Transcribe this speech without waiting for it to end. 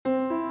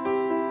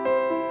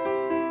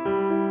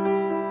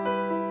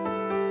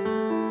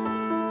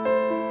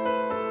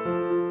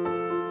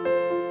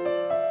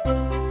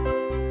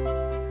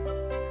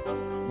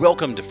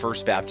Welcome to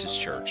First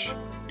Baptist Church.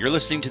 You're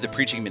listening to the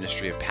preaching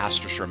ministry of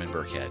Pastor Sherman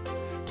Burkhead.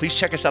 Please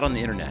check us out on the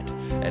internet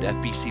at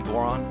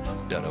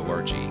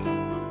fbcboron.org.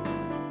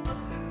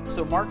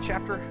 So Mark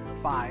chapter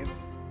 5,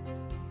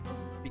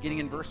 beginning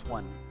in verse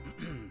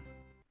 1.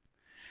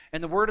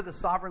 And the word of the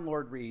sovereign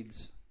Lord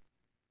reads,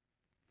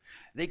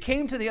 They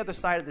came to the other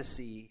side of the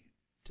sea,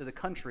 to the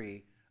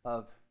country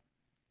of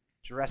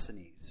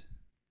Gerasenes.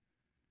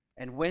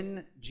 And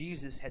when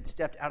Jesus had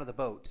stepped out of the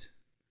boat,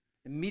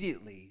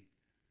 immediately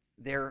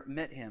there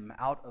met him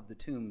out of the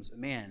tombs a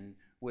man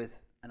with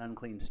an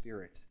unclean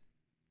spirit.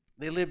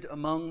 He lived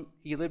among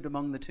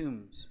the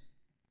tombs.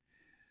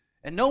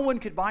 And no one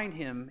could bind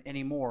him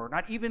any more,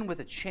 not even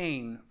with a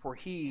chain, for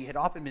he had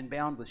often been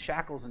bound with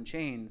shackles and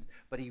chains,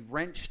 but he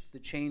wrenched the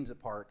chains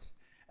apart,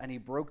 and he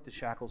broke the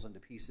shackles into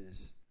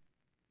pieces.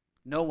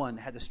 No one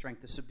had the strength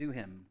to subdue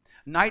him.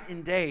 Night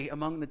and day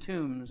among the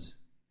tombs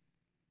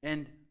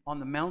and on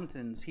the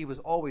mountains he was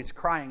always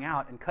crying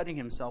out and cutting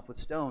himself with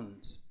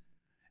stones.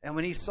 And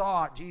when he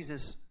saw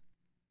Jesus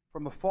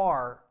from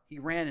afar, he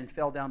ran and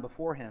fell down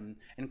before him,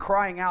 and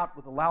crying out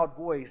with a loud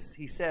voice,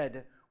 he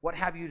said, What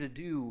have you to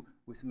do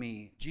with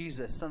me,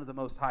 Jesus, Son of the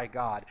Most High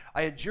God?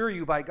 I adjure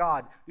you by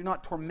God, do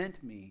not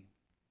torment me.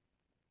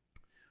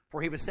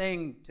 For he was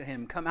saying to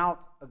him, Come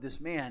out of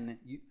this man,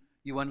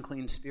 you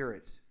unclean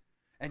spirit.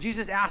 And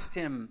Jesus asked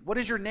him, What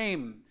is your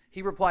name?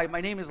 He replied,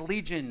 My name is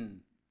Legion,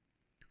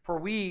 for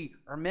we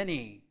are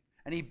many.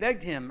 And he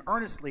begged him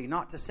earnestly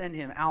not to send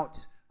him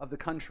out of the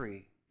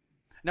country.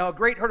 Now a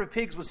great herd of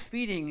pigs was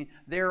feeding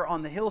there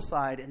on the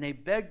hillside, and they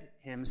begged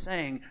him,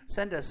 saying,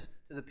 Send us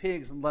to the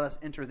pigs and let us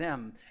enter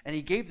them. And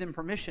he gave them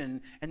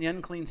permission, and the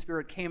unclean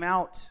spirit came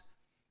out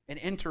and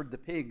entered the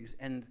pigs,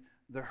 and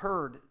the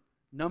herd,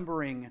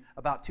 numbering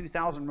about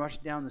 2,000,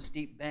 rushed down the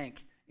steep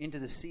bank into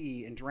the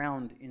sea and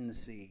drowned in the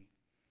sea.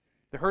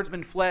 The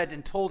herdsmen fled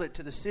and told it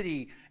to the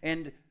city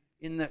and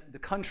in the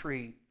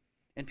country,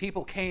 and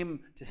people came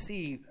to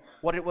see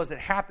what it was that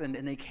happened,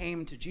 and they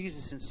came to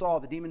Jesus and saw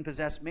the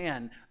demon-possessed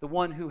man, the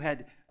one who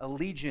had a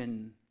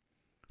legion,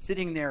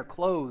 sitting there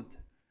clothed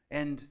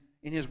and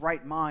in his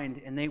right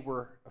mind, and they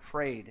were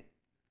afraid.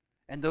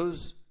 And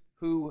those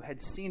who had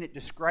seen it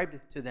described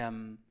to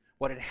them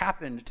what had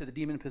happened to the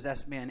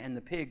demon-possessed man and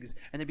the pigs,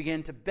 and they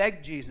began to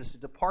beg Jesus to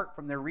depart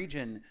from their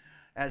region.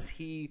 As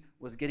he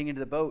was getting into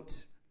the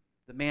boat,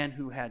 the man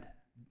who had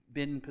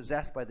been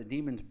possessed by the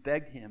demons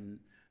begged him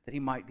that he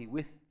might be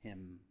with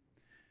him.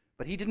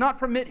 But he did not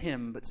permit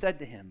him, but said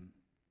to him,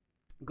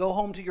 Go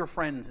home to your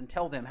friends and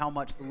tell them how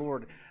much the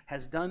Lord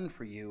has done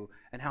for you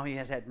and how he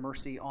has had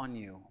mercy on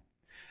you.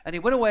 And he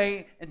went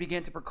away and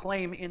began to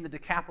proclaim in the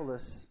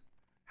Decapolis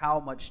how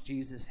much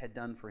Jesus had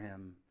done for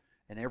him,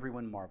 and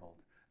everyone marveled.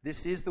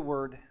 This is the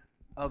word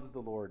of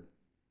the Lord.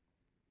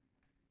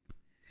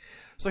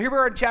 So here we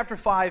are in chapter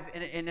 5,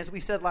 and as we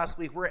said last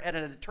week, we're at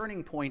a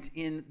turning point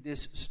in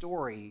this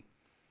story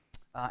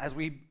as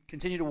we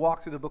continue to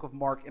walk through the book of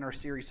Mark in our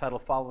series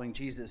titled Following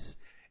Jesus.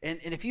 And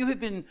if you have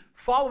been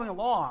following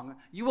along,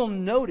 you will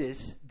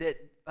notice that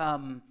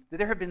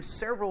there have been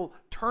several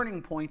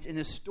turning points in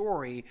this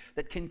story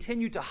that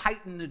continue to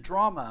heighten the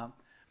drama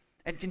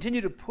and continue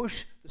to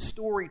push the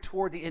story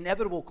toward the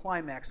inevitable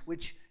climax,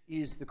 which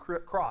is the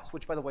cross,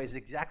 which, by the way, is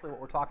exactly what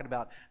we're talking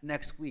about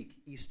next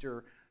week,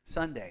 Easter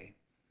Sunday.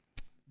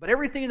 But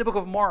everything in the book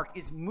of Mark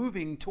is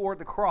moving toward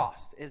the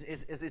cross. As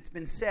it's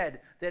been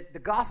said, that the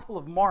Gospel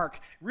of Mark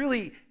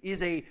really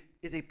is a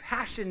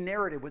passion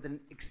narrative with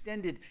an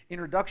extended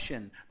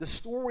introduction. The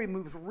story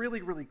moves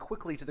really, really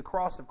quickly to the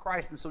cross of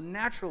Christ. And so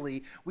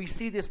naturally, we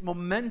see this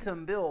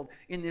momentum build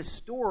in this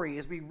story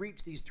as we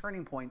reach these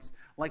turning points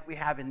like we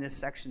have in this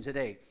section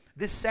today.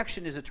 This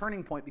section is a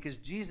turning point because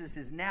Jesus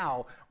is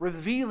now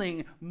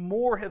revealing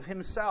more of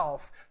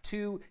himself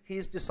to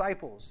his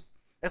disciples.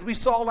 As we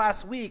saw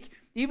last week,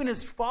 even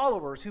his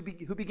followers who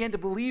began to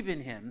believe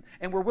in him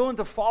and were willing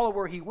to follow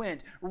where he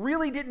went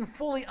really didn't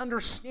fully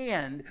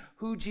understand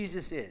who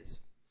Jesus is.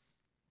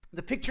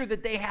 The picture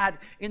that they had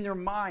in their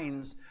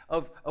minds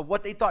of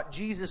what they thought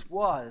Jesus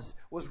was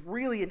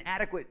really an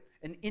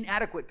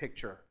inadequate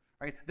picture.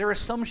 Right? Their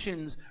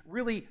assumptions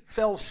really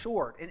fell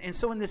short. And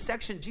so in this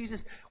section,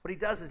 Jesus, what he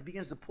does is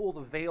begins to pull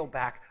the veil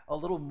back a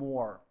little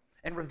more,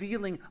 and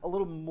revealing a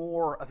little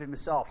more of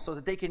himself so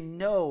that they can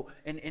know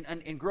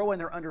and grow in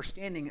their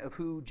understanding of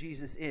who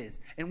Jesus is.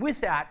 And with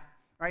that,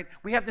 right,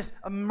 we have this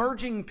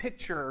emerging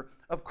picture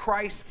of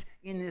Christ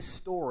in this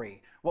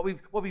story. What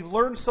we've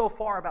learned so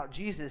far about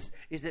Jesus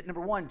is that,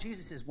 number one,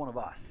 Jesus is one of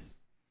us.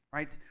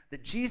 Right?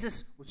 That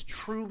Jesus was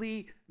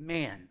truly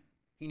man.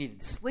 He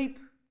needed sleep.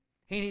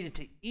 He needed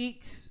to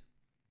eat.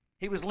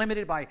 He was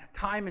limited by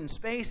time and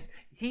space.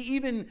 He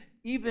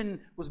even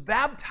was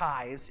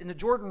baptized in the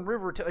Jordan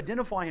River to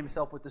identify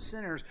himself with the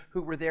sinners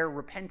who were there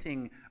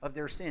repenting of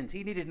their sins.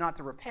 He needed not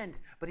to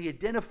repent, but he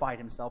identified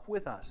himself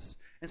with us.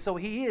 And so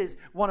he is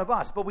one of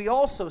us. But we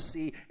also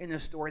see in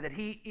this story that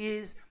he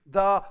is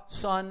the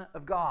Son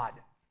of God,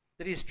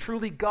 that he is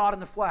truly God in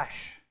the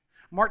flesh.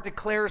 Mark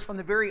declares from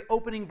the very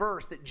opening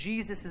verse that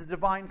Jesus is the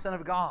divine Son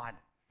of God.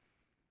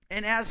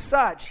 And as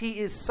such, he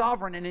is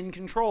sovereign and in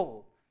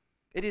control.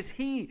 It is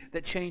he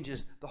that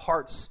changes the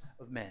hearts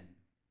of men.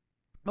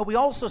 But we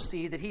also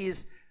see that he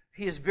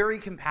is very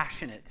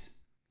compassionate,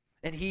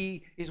 and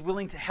he is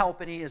willing to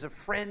help, and he is a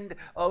friend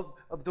of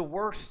the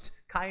worst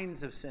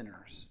kinds of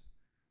sinners.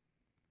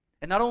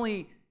 And not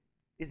only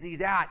is he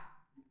that,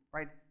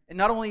 right? And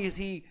not only is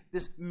he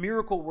this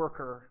miracle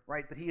worker,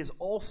 right? But he is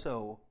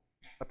also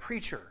a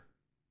preacher,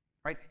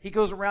 right? He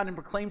goes around and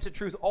proclaims the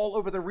truth all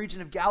over the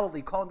region of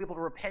Galilee, calling people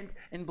to repent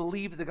and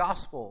believe the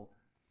gospel.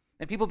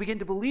 And people begin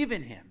to believe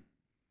in him,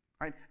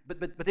 right?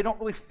 But they don't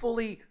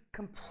really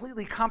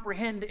completely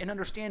comprehend and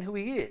understand who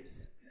he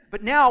is.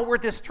 But now we're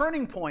at this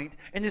turning point,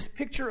 and this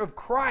picture of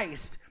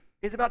Christ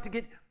is about to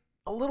get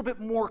a little bit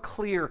more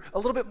clear, a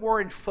little bit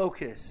more in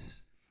focus.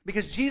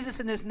 Because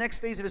Jesus, in this next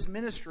phase of his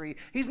ministry,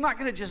 he's not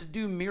going to just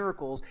do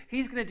miracles.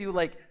 He's going to do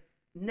like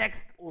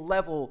next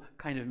level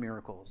kind of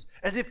miracles.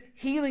 As if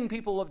healing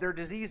people of their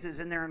diseases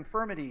and their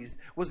infirmities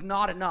was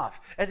not enough.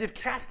 As if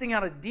casting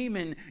out a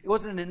demon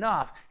wasn't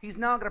enough. He's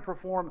now going to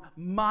perform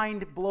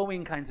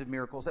mind-blowing kinds of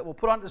miracles that will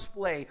put on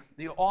display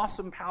the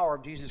awesome power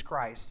of Jesus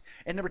Christ.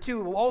 And number two,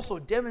 it will also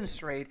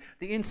demonstrate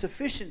the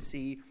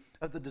insufficiency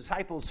of the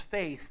disciples'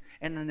 faith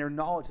and in their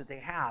knowledge that they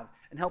have,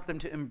 and help them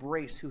to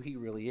embrace who he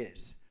really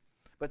is.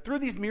 But through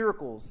these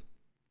miracles,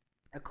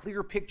 a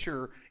clear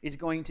picture is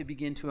going to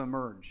begin to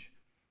emerge.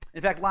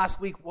 In fact, last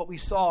week what we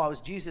saw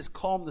was Jesus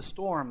calm the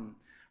storm,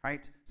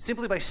 right?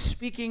 Simply by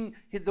speaking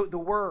the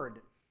word.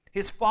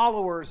 His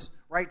followers,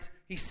 right?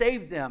 He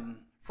saved them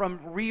from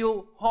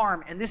real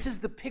harm. And this is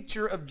the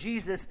picture of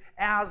Jesus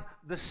as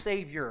the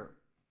Savior,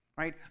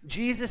 right?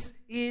 Jesus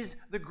is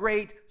the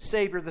great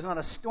Savior. There's not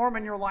a storm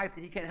in your life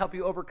that he can't help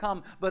you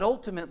overcome, but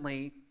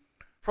ultimately,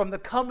 from the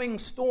coming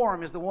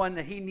storm is the one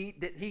that he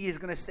is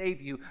going to save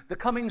you. The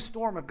coming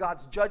storm of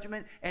God's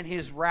judgment and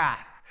his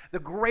wrath. The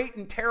great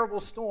and terrible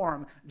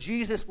storm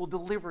Jesus will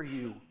deliver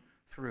you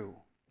through.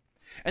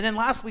 And then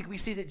last week we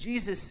see that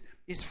Jesus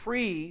is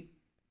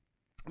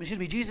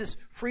Jesus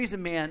frees a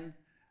man.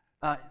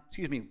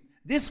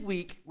 This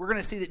week we're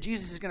going to see that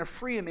Jesus is going to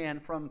free a man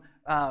from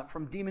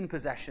demon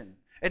possession.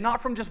 And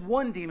not from just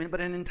one demon,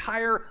 but an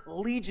entire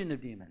legion of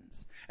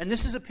demons. And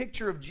this is a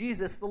picture of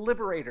Jesus, the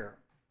liberator,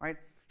 right?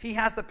 He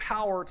has the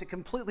power to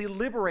completely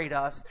liberate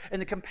us,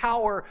 and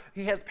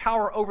he has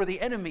power over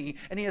the enemy,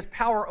 and he has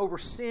power over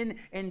sin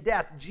and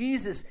death.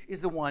 Jesus is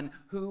the one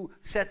who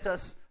sets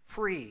us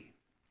free.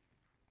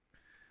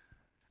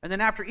 And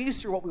then after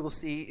Easter, what we will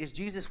see is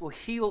Jesus will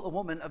heal a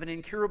woman of an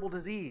incurable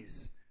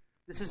disease.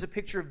 This is a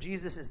picture of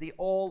Jesus as the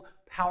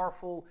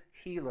all-powerful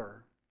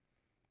healer.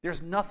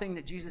 There's nothing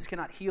that Jesus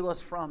cannot heal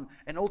us from,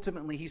 and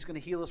ultimately he's going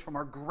to heal us from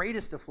our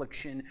greatest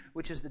affliction,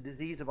 which is the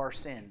disease of our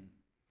sin.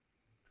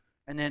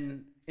 And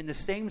then in the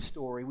same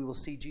story, we will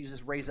see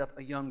Jesus raise up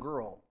a young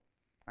girl,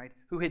 right,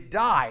 who had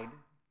died,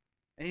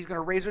 and he's going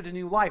to raise her to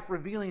new life,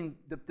 revealing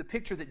the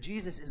picture that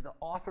Jesus is the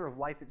author of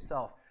life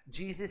itself.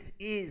 Jesus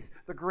is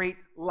the great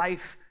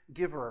life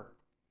giver,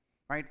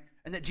 right?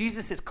 And that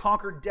Jesus has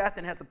conquered death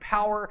and has the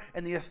power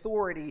and the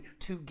authority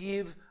to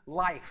give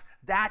life.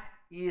 That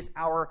is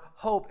our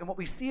hope. And what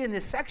we see in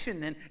this section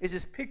then is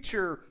this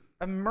picture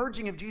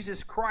emerging of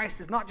Jesus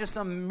Christ is not just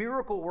some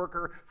miracle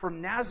worker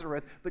from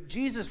Nazareth, but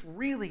Jesus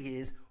really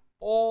is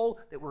all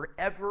that we're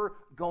ever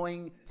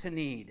going to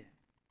need.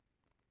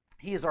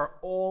 He is our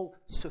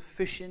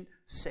all-sufficient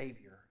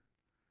Savior.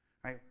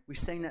 Right? We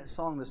sang that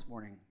song this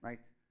morning, right?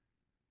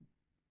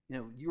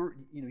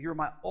 You're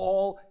my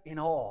all in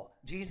all.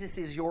 Jesus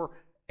is your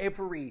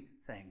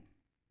everything.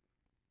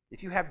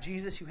 If you have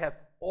Jesus, you have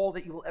all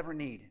that you will ever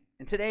need.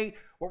 And today,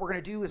 what we're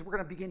going to do is we're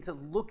going to begin to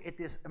look at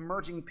this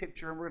emerging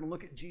picture, and we're going to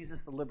look at Jesus,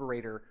 the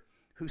liberator,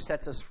 who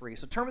sets us free.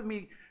 So turn with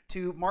me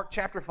to Mark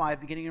chapter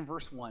 5, beginning in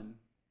verse 1.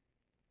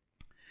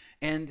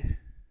 And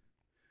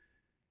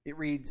it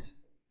reads,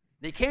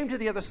 "They came to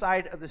the other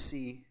side of the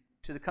sea,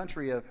 to the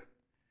country of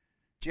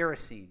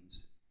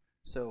Gerasenes."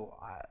 So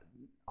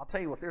I'll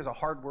tell you, if there's a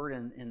hard word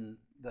in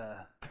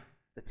the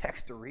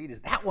text to read,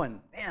 is that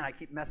one. Man, I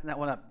keep messing that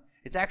one up.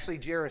 It's actually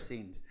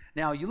Gerasenes.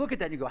 Now, you look at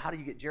that and you go, how do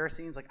you get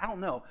Gerasenes? Like, I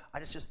don't know.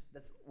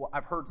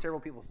 I've heard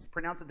several people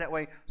pronounce it that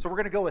way, so we're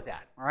going to go with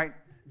that, all right?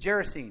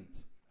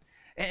 Gerasenes.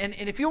 And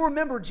if you'll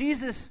remember,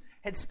 Jesus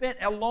had spent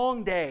a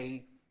long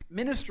day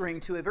ministering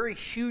to a very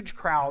huge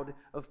crowd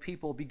of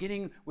people,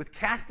 beginning with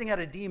casting out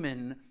a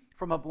demon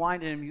from a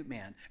blind and a mute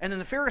man. And then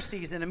the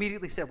Pharisees then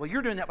immediately said, well,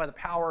 you're doing that by the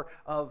power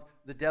of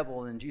the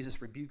devil, and then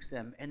Jesus rebukes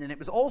them. And then it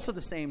was also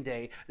the same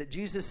day that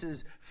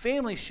Jesus'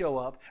 family show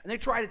up, and they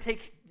try to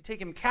take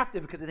him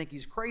captive because they think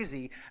he's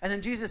crazy. And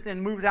then Jesus then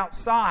moves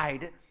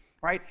outside,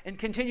 right, and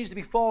continues to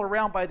be followed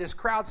around by this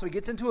crowd. So he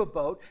gets into a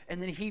boat,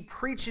 and then he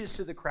preaches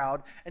to the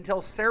crowd and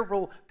tells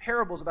several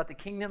parables about the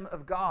kingdom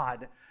of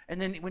God. And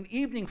then when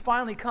evening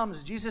finally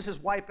comes, Jesus is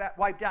wiped out,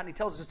 and he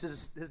tells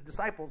his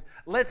disciples,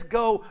 let's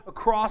go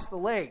across the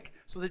lake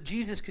so that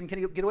Jesus can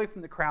get away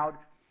from the crowd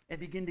and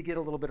begin to get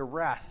a little bit of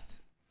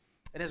rest.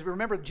 And as we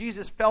remember,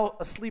 Jesus fell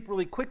asleep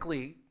really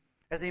quickly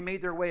as they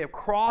made their way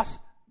across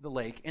the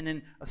lake, and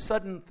then a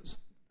sudden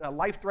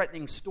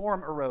life-threatening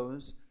storm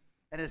arose,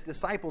 and his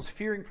disciples,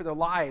 fearing for their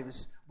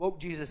lives, woke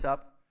Jesus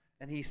up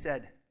and he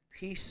said,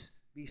 "Peace,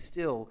 be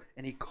still,"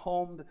 and he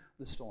calmed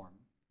the storm.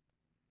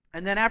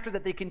 And then after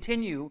that, they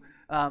continue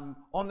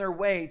on their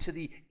way to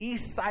the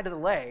east side of the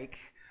lake,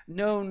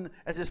 known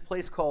as this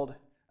place called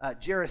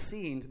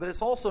Gerasenes, but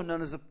it's also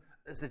known as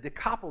the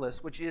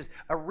Decapolis, which is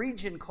a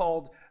region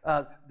called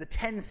the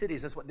 10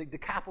 cities. That's what the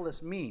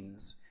Decapolis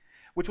means,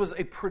 which was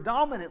a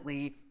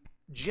predominantly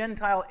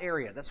Gentile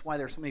area. That's why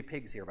there's so many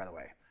pigs here, by the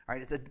way. All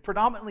right, it's a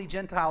predominantly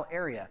Gentile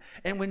area.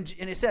 And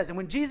it says, and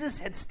when Jesus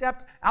had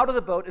stepped out of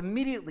the boat,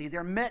 immediately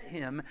there met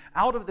him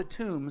out of the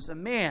tombs a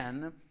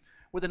man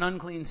with an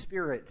unclean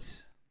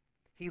spirit.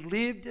 He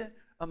lived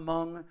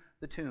among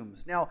the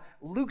tombs. Now,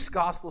 Luke's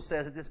gospel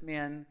says that this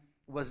man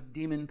was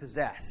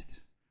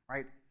demon-possessed,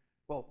 right?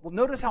 Well,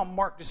 notice how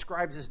Mark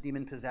describes this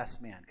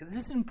demon-possessed man, because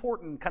this is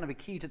important, kind of a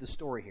key to the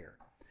story here.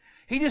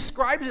 He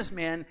describes this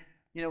man,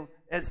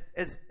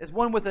 as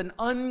one with an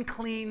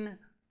unclean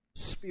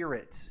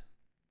spirit.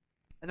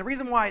 And the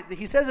reason why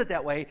he says it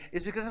that way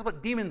is because that's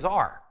what demons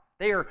are.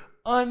 They are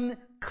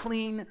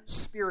unclean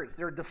spirits.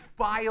 They're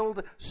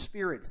defiled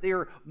spirits. They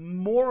are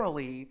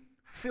morally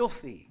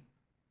filthy,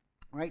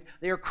 right?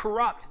 They are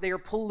corrupt. They are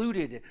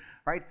polluted,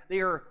 right? They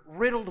are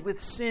riddled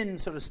with sin,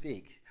 so to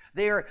speak.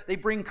 They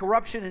bring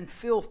corruption and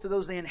filth to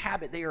those they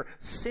inhabit. They are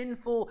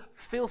sinful,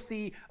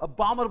 filthy,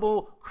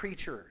 abominable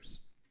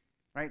creatures,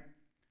 right?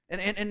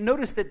 And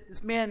notice that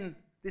this man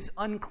with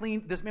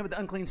the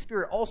unclean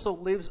spirit also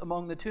lives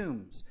among the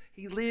tombs.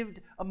 He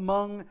lived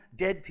among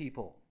dead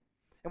people.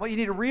 And what you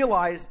need to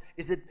realize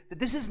is that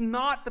this is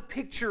not the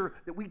picture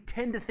that we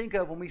tend to think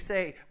of when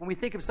we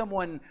think of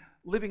someone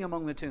living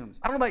among the tombs.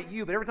 I don't know about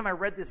you, but every time I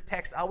read this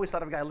text, I always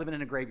thought of a guy living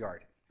in a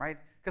graveyard, right?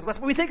 Because that's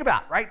what we think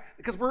about, right?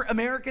 Because we're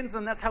Americans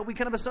and that's how we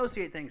kind of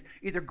associate things.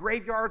 Either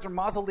graveyards or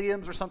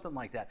mausoleums or something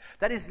like that.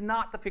 That is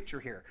not the picture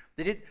here.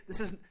 This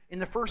is in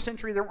the first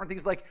century, there weren't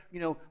these like,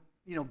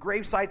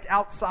 grave sites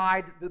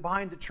outside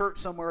behind the church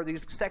somewhere,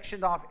 these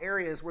sectioned off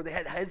areas where they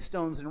had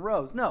headstones in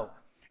rows. No.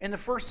 In the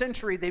first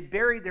century, they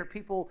buried their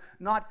people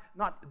not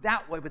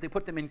that way, but they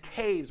put them in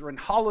caves or in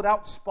hollowed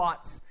out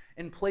spots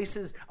in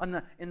places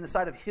in the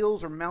side of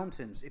hills or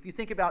mountains. If you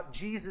think about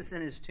Jesus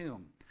in his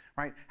tomb,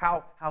 right?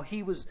 How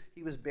he was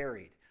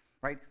buried,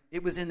 right?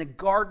 It was in the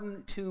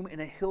garden tomb in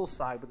a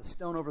hillside with a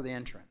stone over the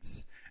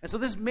entrance. And so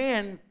this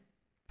man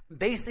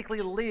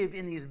basically lived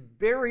in these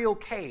burial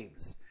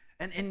caves.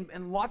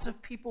 And lots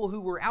of people who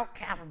were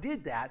outcasts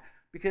did that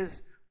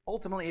because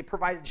ultimately it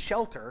provided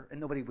shelter and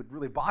nobody would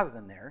really bother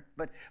them there.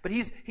 But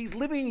he's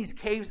living in these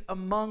caves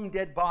among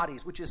dead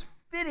bodies, which is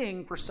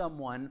fitting for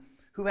someone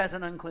who has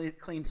an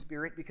unclean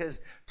spirit,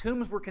 because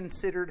tombs were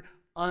considered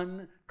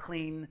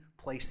unclean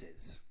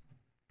places.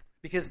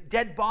 Because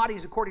dead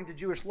bodies, according to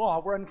Jewish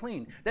law, were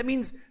unclean. That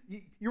means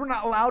you were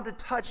not allowed to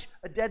touch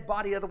a dead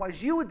body,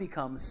 otherwise you would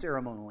become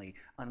ceremonially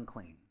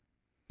unclean.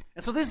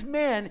 And so this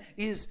man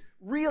is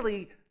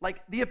really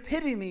like the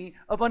epitome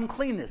of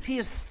uncleanness. He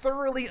is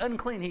thoroughly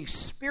unclean. He's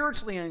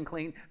spiritually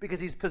unclean because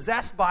he's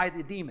possessed by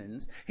the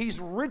demons. He's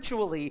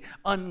ritually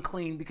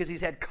unclean because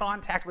he's had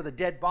contact with the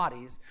dead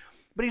bodies.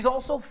 But he's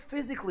also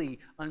physically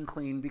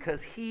unclean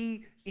because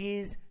he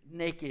is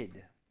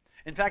naked.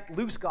 In fact,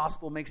 Luke's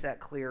gospel makes that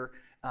clear.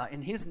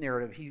 In his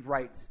narrative, he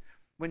writes,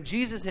 when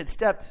Jesus had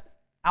stepped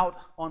out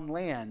on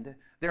land,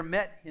 there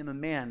met him a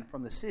man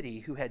from the city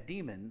who had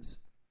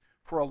demons.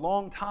 For a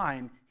long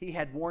time, he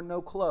had worn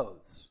no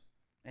clothes,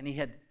 and he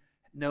had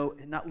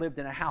not lived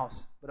in a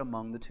house, but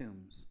among the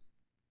tombs.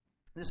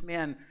 This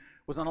man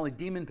was not only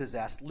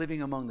demon-possessed,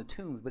 living among the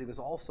tombs, but he was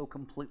also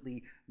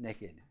completely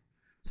naked.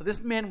 So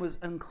this man was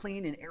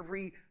unclean in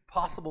every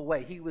possible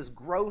way. He was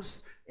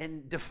gross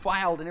and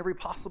defiled in every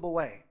possible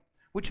way,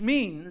 which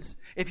means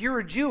if you're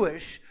a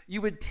Jewish,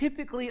 you would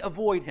typically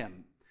avoid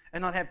him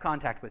and not have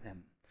contact with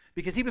him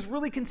because he was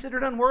really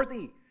considered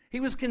unworthy.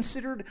 He was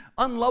considered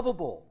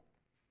unlovable.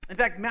 In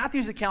fact,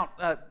 Matthew's account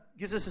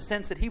gives us a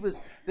sense that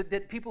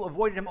that people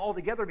avoided him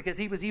altogether because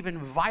he was even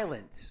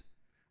violent,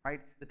 right?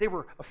 That they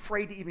were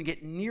afraid to even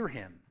get near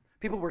him.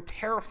 People were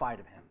terrified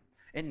of him.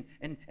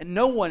 And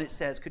no one, it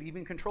says, could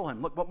even control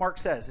him. Look what Mark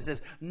says. It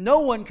says,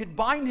 no one could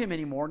bind him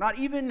anymore, not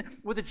even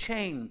with a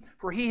chain,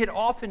 for he had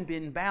often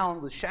been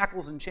bound with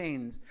shackles and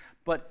chains,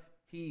 but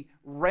he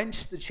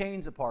wrenched the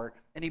chains apart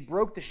and he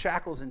broke the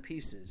shackles in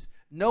pieces.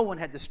 No one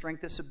had the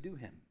strength to subdue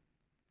him.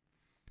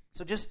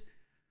 So just,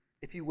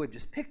 if you would,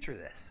 just picture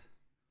this,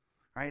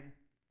 right?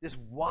 This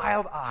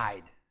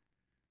wild-eyed,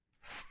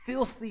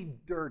 filthy,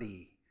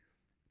 dirty,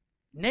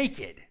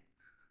 naked,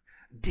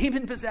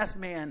 demon-possessed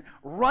man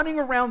running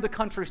around the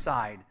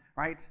countryside,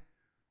 right?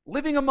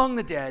 Living among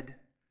the dead,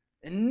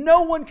 and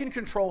no one can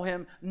control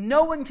him,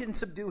 no one can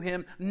subdue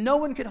him, no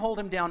one can hold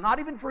him down, not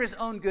even for his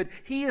own good.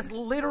 He is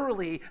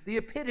literally the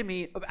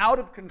epitome of out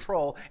of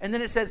control. And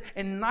then it says,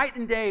 and night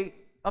and day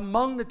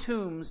among the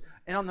tombs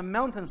and on the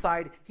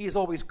mountainside, he is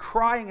always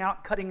crying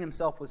out, cutting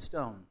himself with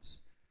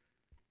stones.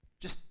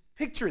 Just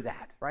picture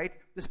that, right?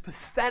 This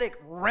pathetic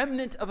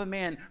remnant of a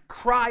man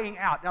crying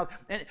out. Now,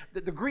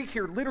 the Greek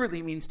here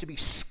literally means to be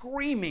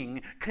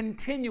screaming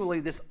continually,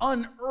 this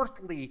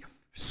unearthly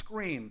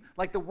scream,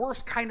 like the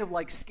worst kind of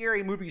like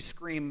scary movie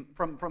scream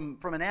from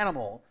an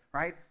animal,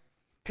 right?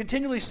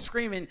 Continually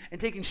screaming and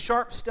taking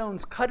sharp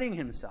stones, cutting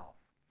himself.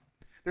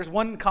 There's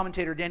one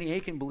commentator, Danny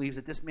Aiken, believes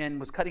that this man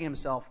was cutting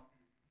himself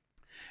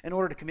in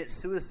order to commit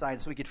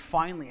suicide so he could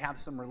finally have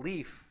some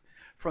relief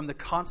from the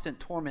constant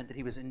torment that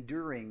he was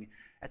enduring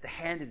at the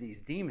hand of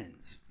these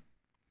demons.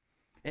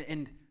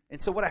 And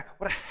so what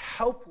a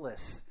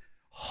helpless,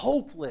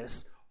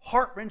 hopeless,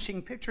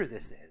 heart-wrenching picture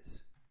this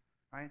is,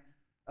 right?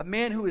 A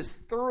man who is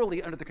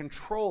thoroughly under the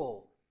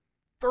control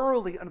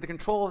of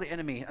the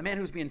enemy, a man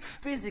who's being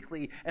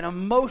physically and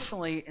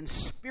emotionally and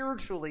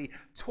spiritually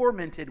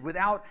tormented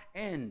without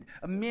end,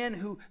 a man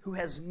who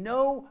has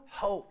no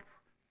hope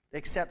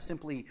except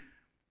simply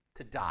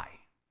to die.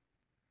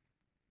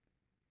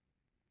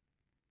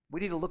 We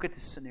need to look at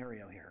this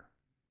scenario here,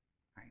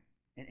 right?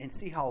 And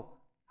see how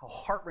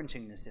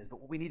heart-wrenching this is.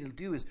 But what we need to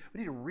do is we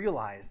need to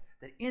realize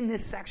that in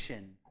this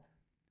section,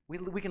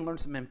 we can learn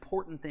some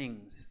important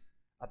things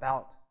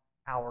about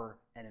our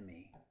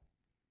enemy,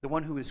 the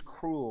one who is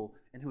cruel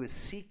and who is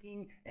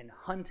seeking and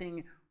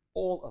hunting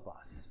all of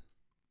us.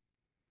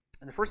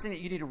 And the first thing that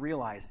you need to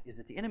realize is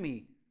that the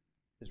enemy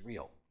is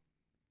real.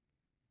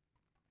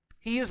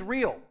 He is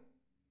real,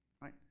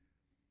 right?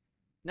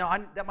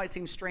 Now, that might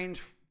seem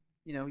strange.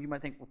 You know, you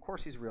might think, well, of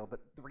course he's real. But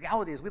the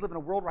reality is we live in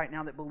a world right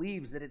now that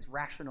believes that it's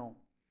rational.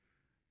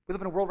 We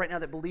live in a world right now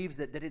that believes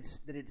that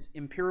it's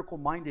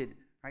empirical-minded,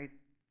 right?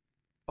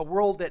 A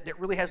world that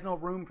really has no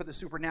room for the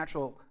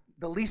supernatural,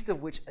 the least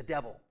of which a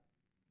devil.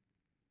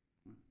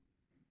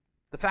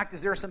 The fact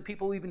is there are some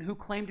people even who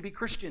claim to be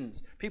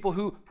Christians, people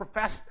who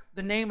profess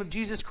the name of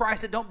Jesus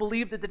Christ that don't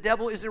believe that the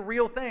devil is a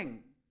real thing.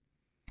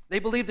 They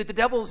believe that the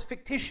devil is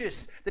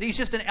fictitious, that he's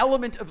just an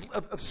element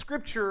of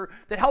Scripture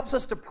that helps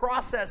us to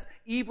process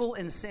evil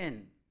and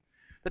sin.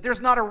 That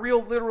there's not a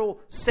real literal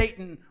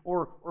Satan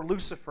or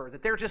Lucifer,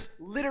 that they're just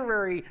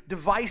literary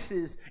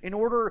devices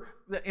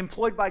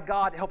employed by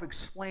God to help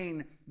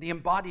explain the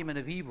embodiment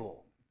of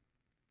evil.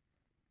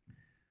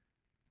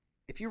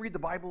 If you read the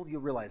Bible,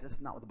 you'll realize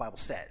that's not what the Bible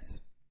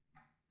says.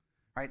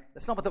 Right?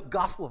 That's not what the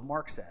Gospel of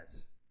Mark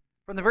says.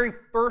 From the very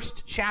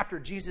first chapter,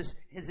 Jesus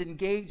is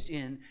engaged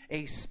in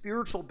a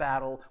spiritual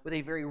battle with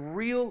a very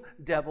real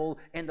devil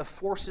and the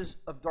forces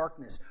of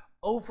darkness.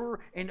 Over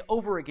and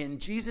over again,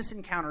 Jesus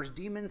encounters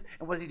demons,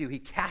 and what does he do? He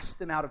casts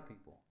them out of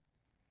people.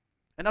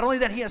 And not only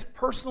that, he has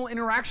personal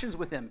interactions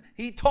with them.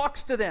 He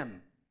talks to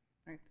them.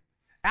 Right?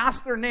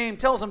 Asks their name,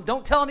 tells them,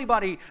 don't tell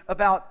anybody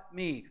about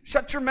me.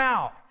 Shut your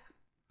mouth.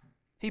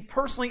 He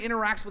personally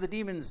interacts with the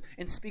demons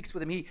and speaks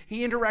with them. He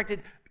interacted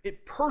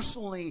it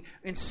personally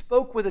and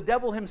spoke with the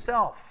devil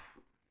himself.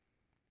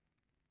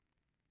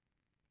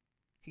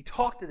 He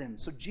talked to them.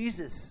 So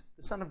Jesus,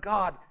 the Son of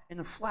God in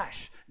the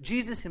flesh,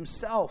 Jesus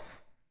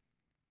himself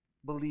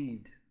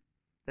believed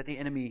that the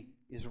enemy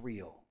is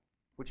real.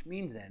 Which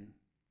means then,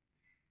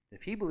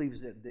 if he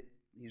believes that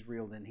he's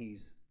real, then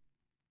he's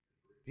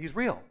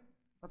real.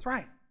 That's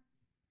right.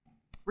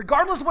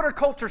 Regardless of what our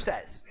culture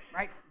says,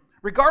 right?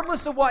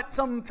 Regardless of what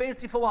some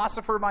fancy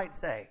philosopher might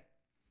say,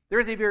 there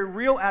is a very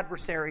real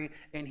adversary,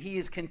 and he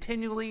is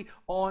continually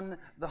on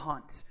the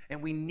hunt.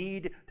 And we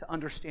need to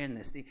understand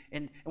this.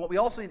 And what we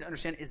also need to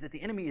understand is that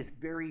the enemy is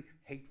very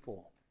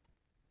hateful.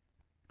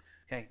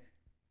 Okay?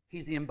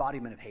 He's the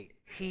embodiment of hate.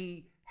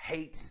 He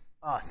hates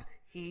us.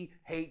 He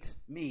hates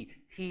me.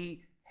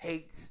 He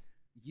hates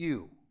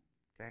you.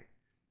 Okay?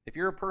 If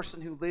you're a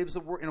person who lives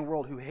in a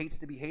world who hates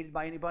to be hated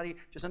by anybody,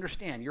 just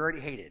understand, you're already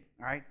hated.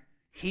 All right?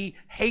 He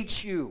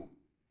hates you.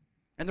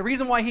 And the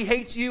reason why he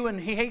hates you and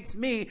he hates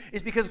me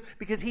is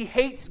because he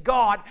hates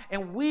God,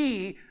 and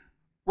we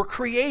were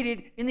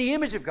created in the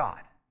image of God.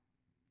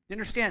 You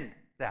understand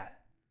that?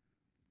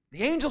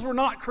 The angels were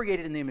not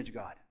created in the image of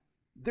God.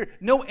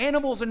 No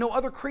animals and no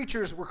other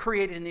creatures were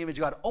created in the image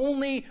of God.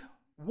 Only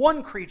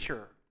one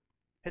creature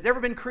has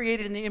ever been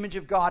created in the image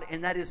of God,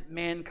 and that is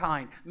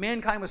mankind.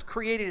 Mankind was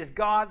created as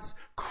God's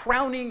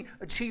crowning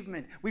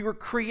achievement. We were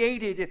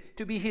created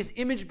to be his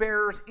image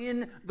bearers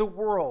in the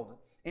world,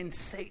 and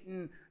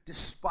Satan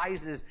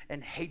despises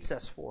and hates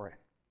us for it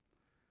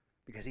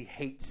because he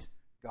hates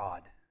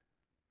God.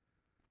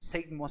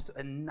 Satan wants to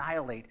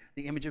annihilate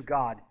the image of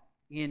God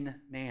in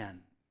man.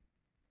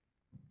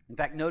 In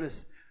fact,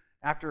 notice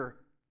that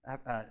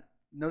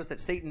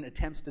Satan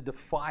attempts to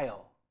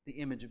defile the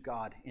image of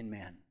God in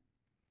man.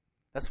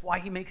 That's why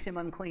he makes him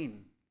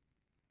unclean.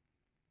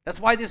 That's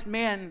why this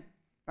man,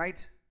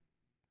 right,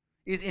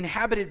 is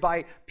inhabited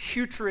by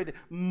putrid,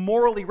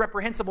 morally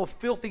reprehensible,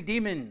 filthy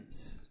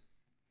demons.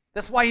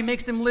 That's why he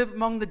makes him live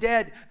among the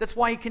dead. That's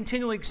why he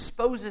continually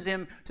exposes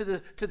him to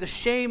the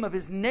shame of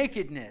his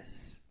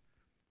nakedness.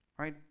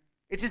 Right?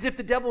 It's as if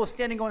the devil is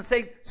standing going,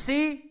 saying,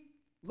 see,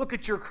 look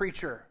at your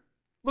creature.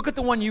 Look at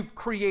the one you've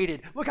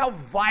created. Look how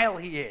vile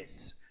he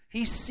is.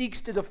 He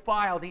seeks to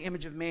defile the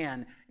image of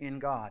man in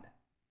God.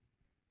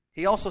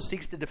 He also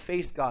seeks to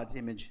deface God's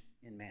image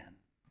in man.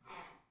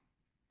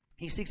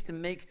 He seeks to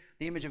make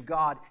the image of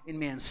God in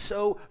man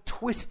so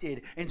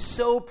twisted and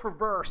so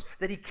perverse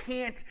that he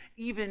can't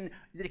even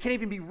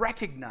be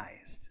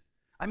recognized.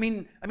 I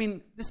mean,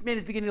 this man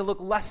is beginning to look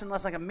less and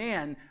less like a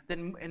man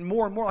and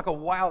more like a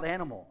wild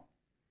animal.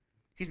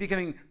 He's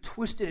becoming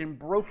twisted and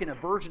broken, a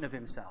version of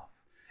himself.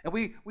 And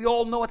we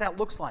all know what that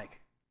looks like.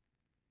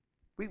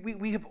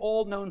 We have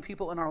all known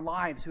people in our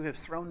lives who have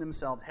thrown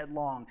themselves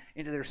headlong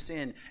into their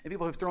sin, and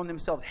people who have thrown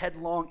themselves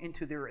headlong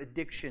into their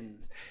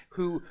addictions,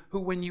 who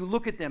when you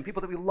look at them, people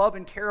that we love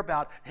and care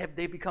about,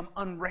 they become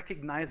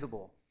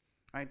unrecognizable.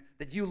 Right?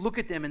 That you look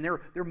at them and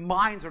their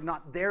minds are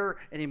not there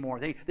anymore.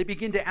 They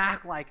begin to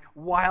act like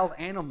wild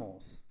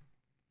animals.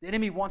 The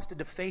enemy wants to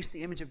deface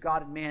the image of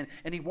God in man,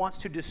 and he wants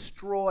to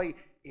destroy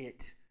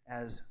it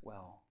as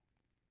well.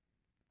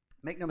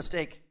 Make no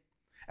mistake,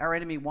 our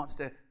enemy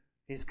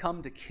has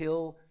come to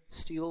kill,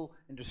 steal,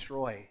 and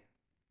destroy.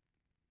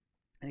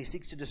 And he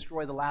seeks to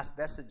destroy the last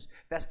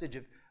vestige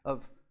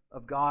of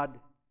God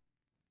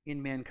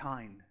in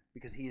mankind,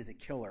 because he is a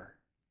killer.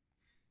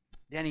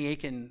 Danny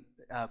Aiken,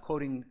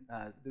 quoting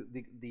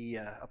the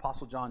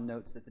Apostle John,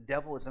 notes that the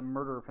devil is a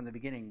murderer from the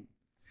beginning.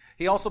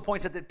 He also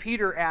points out that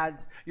Peter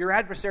adds, your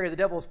adversary, the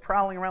devil, is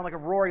prowling around like a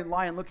roaring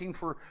lion looking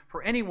for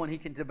anyone he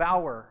can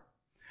devour.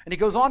 And he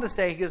goes on to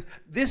say,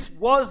 this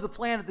was the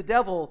plan that the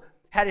devil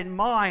had in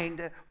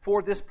mind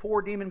for this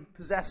poor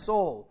demon-possessed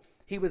soul.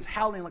 He was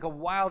howling like a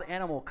wild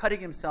animal,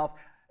 cutting himself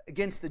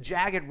against the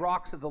jagged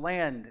rocks of the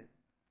land.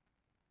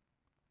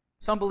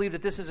 Some believe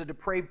that this is a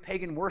depraved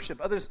pagan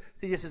worship. Others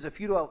see this as a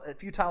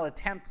futile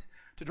attempt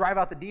to drive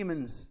out the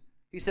demons.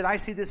 He said, I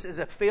see this as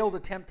a failed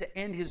attempt to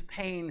end his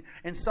pain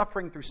and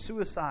suffering through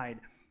suicide.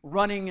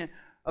 Running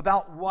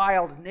about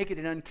wild, naked,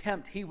 and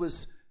unkempt, he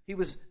was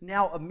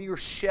now a mere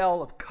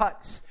shell of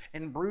cuts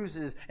and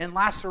bruises and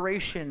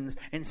lacerations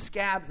and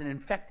scabs and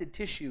infected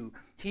tissue.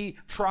 He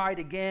tried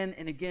again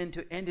and again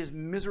to end his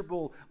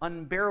miserable,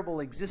 unbearable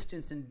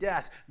existence in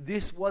death.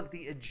 This was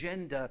the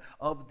agenda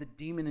of the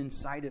demon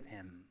inside of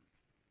him.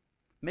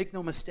 Make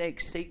no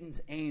mistake, Satan's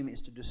aim is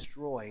to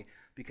destroy,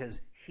 because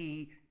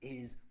he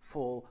is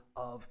full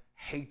of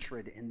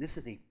hatred. And this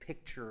is a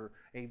picture,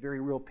 a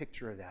very real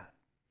picture of that.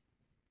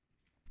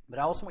 But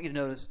I also want you to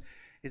notice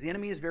is the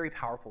enemy is very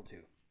powerful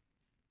too.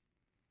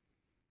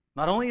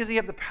 Not only does he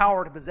have the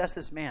power to possess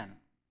this man,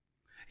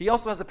 he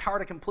also has the power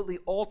to completely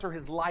alter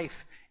his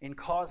life and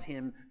cause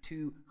him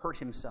to hurt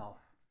himself,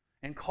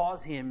 and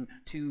cause him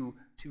to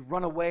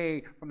run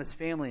away from his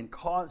family, and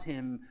cause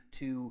him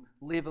to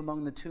live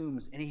among the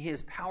tombs. And he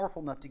is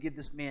powerful enough to give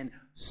this man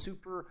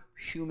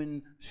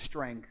superhuman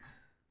strength,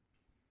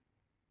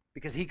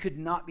 because he could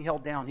not be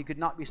held down. He could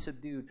not be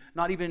subdued,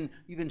 not even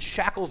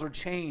shackles or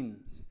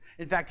chains.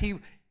 In fact,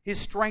 his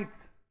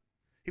strength,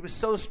 he was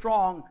so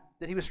strong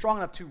that he was strong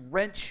enough to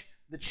wrench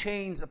the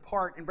chains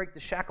apart and break the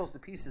shackles to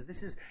pieces.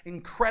 This is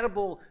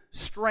incredible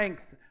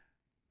strength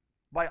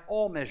by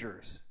all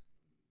measures.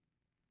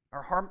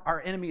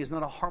 Our enemy is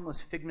not a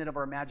harmless figment of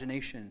our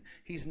imagination.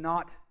 He's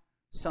not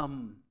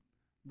some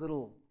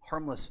little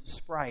harmless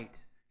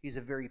sprite. He's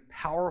a very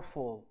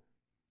powerful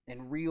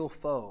and real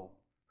foe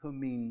who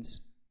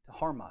means to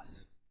harm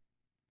us.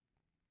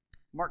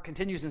 Mark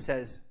continues and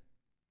says,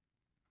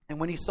 and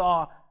when he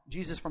saw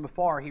Jesus from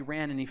afar, he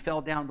ran and he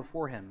fell down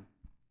before him,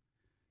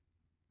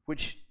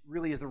 which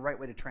really is the right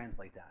way to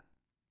translate that.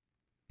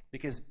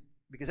 Because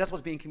that's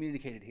what's being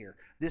communicated here.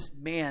 This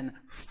man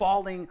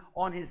falling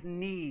on his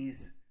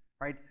knees,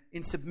 right,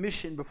 in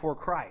submission before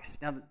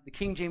Christ. Now, the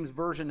King James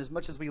Version, as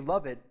much as we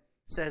love it,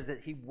 says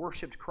that he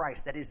worshiped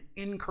Christ. That is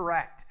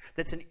incorrect.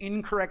 That's an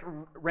incorrect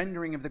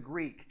rendering of the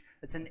Greek.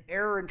 That's an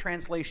error in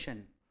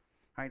translation.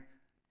 Right?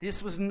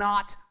 This was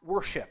not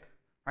worship.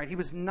 Right? He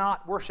was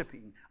not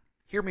worshiping.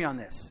 Hear me on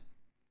this.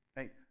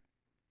 Right?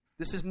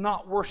 This is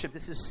not worship.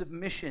 This is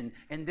submission.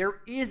 And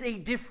there is a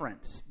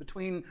difference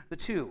between the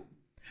two.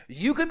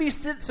 You can be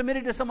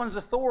submitted to someone's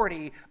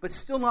authority, but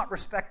still not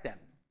respect them.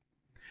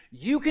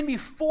 You can be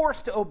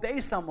forced to obey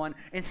someone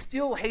and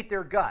still hate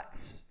their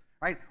guts.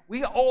 Right?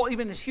 We all,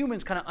 even as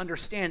humans, kind of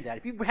understand that.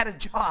 If you had a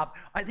job,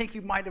 I think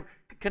you might have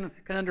can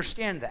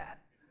understand that.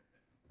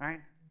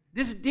 Right?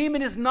 This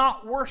demon is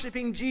not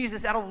worshiping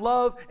Jesus out of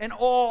love and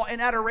awe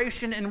and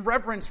adoration and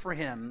reverence for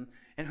him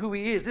and who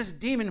he is. This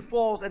demon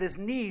falls at his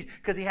knees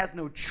because he has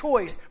no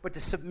choice but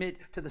to submit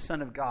to the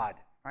Son of God.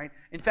 Right?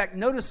 In fact,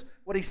 notice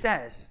what he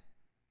says.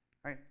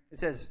 Right? It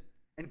says,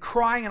 and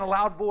crying in a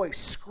loud voice,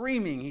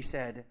 screaming, he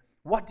said,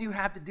 what do you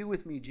have to do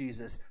with me,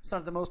 Jesus, Son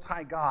of the Most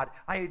High God?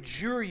 I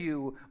adjure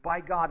you by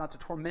God not to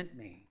torment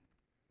me.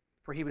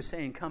 For he was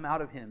saying, come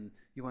out of him,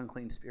 you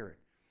unclean spirit.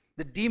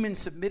 The demon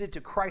submitted to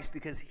Christ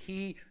because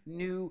he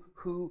knew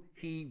who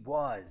he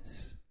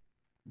was.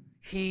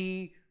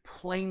 He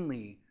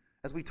plainly,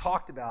 as we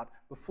talked about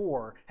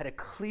before, had a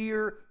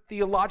clear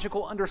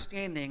theological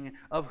understanding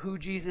of who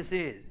Jesus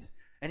is.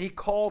 And he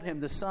called him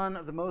the Son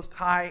of the Most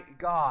High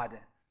God.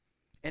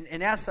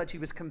 And as such, he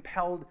was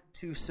compelled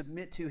to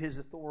submit to his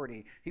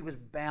authority. He was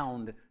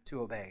bound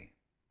to obey.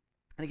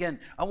 And again,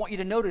 I want you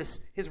to notice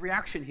his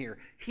reaction here.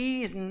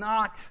 He is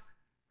not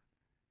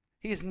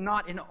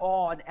in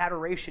awe and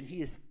adoration.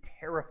 He is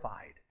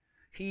terrified.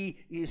 He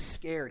is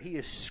scared. He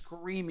is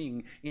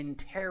screaming in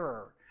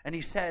terror. And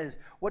he says,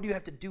 what do you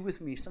have to do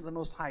with me, Son of the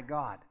Most High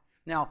God?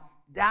 Now,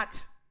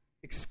 that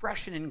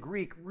expression in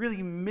Greek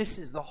really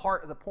misses the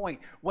heart of the point.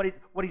 What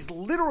he's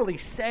literally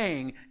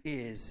saying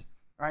is,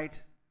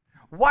 right,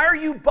 why are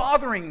you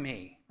bothering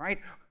me, right?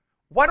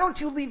 Why don't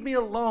you leave me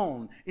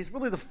alone is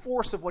really the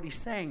force of what he's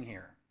saying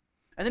here.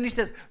 And then he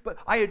says, but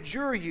I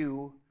adjure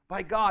you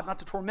by God not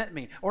to torment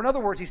me. Or in other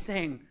words, he's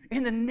saying,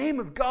 in the name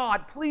of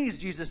God, please,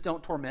 Jesus,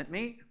 don't torment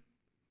me.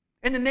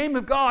 In the name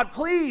of God,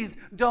 please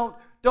don't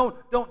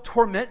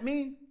torment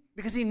me.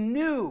 Because he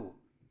knew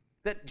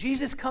that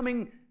Jesus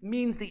coming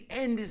means the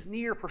end is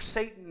near for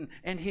Satan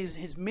and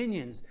his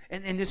minions.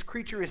 And this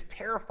creature is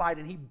terrified,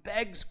 and he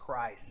begs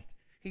Christ.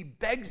 He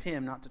begs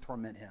him not to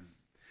torment him.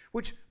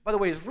 Which, by the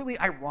way, is really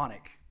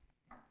ironic.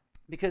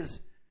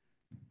 Because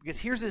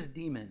here's this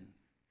demon.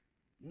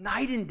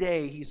 Night and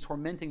day, he's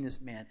tormenting this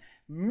man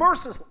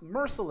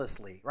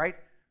mercilessly, right?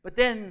 But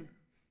then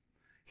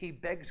he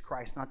begs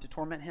Christ not to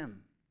torment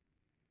him.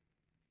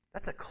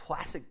 That's a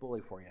classic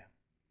bully for you.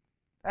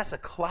 That's a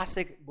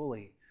classic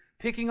bully.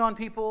 Picking on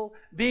people,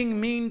 being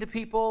mean to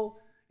people,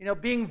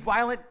 being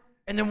violent,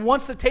 and then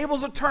once the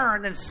tables are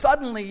turned, then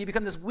suddenly you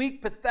become this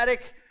weak,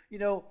 pathetic,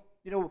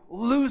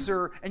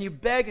 loser, and you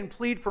beg and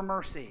plead for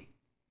mercy.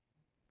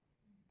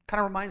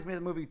 Kind of reminds me of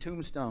the movie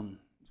Tombstone.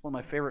 It's one of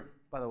my favorite,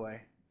 by the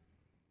way.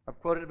 I've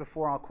quoted it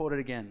before, I'll quote it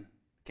again.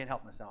 Can't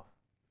help myself.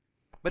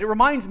 But it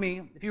reminds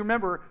me, if you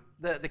remember,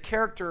 the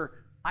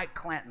character Ike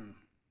Clanton.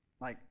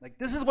 Like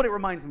this is what it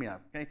reminds me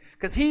of, okay?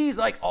 Because he's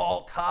like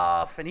all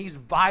tough, and he's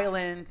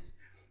violent,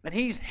 and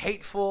he's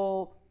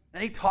hateful,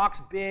 and he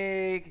talks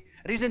big,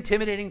 and he's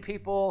intimidating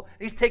people,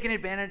 and he's taking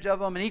advantage of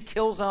them, and he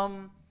kills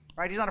them,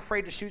 right? He's not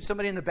afraid to shoot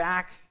somebody in the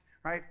back,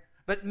 right?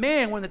 But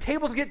man, when the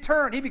tables get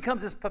turned, he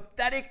becomes this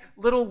pathetic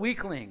little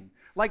weakling.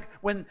 Like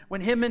when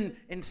him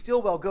and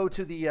Stillwell go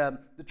to the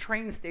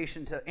train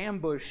station to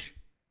ambush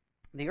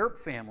the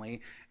Earp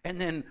family, and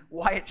then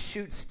Wyatt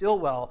shoots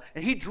Stillwell,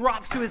 and he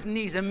drops to his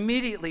knees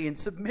immediately in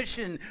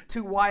submission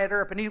to Wyatt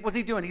Earp. And what's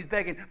he doing? He's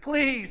begging,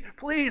 please,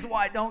 please,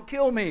 Wyatt, don't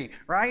kill me,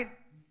 right?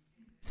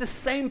 It's the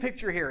same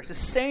picture here. It's the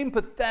same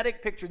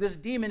pathetic picture. This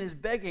demon is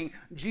begging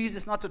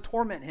Jesus not to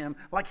torment him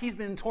like he's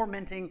been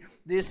tormenting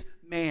this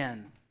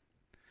man.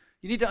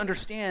 You need to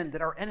understand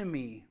that our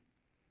enemy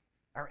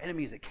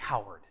is a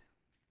coward.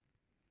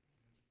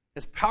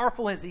 As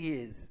powerful as he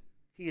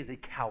is a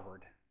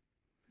coward.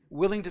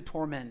 Willing to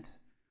torment,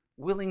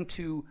 willing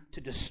to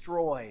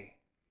destroy,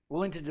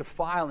 willing to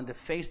defile and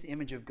deface the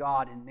image of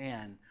God in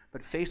man,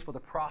 but faced with the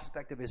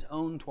prospect of his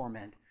own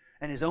torment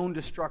and his own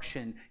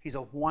destruction, he's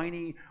a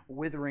whiny,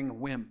 withering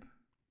wimp.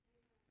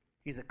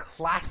 He's a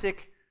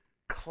classic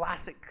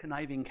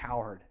conniving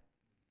coward.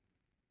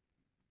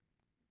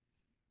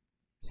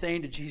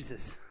 Saying to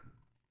Jesus,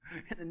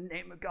 in the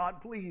name of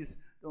God, please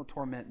don't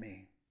torment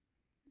me.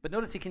 But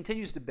notice he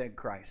continues to beg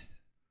Christ.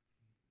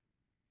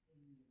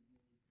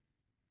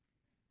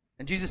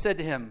 And Jesus said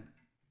to him,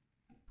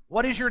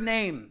 what is your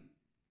name?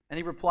 And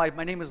he replied,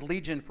 my name is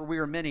Legion, for we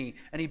are many.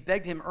 And he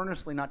begged him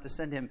earnestly not to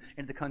send him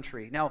into the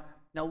country. Now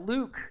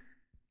Luke,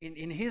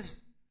 in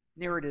his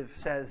narrative,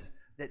 says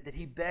that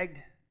he begged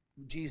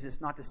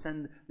Jesus not to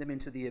send them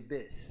into the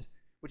abyss,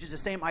 which is the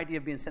same idea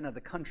of being sent out of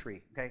the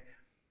country, okay?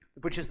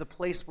 Which is the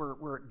place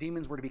where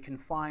demons were to be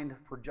confined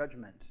for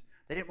judgment.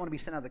 They didn't want to be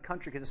sent out of the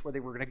country because that's where they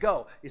were going to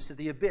go, is to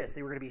the abyss.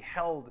 They were going to be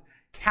held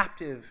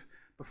captive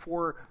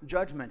before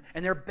judgment.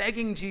 And they're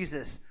begging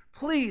Jesus,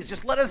 please,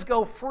 just let us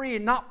go free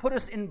and not put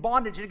us in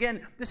bondage. And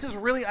again, this is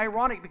really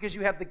ironic because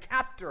you have the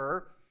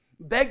captor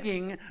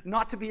begging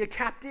not to be a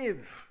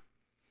captive.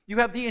 You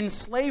have the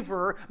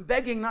enslaver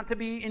begging not to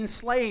be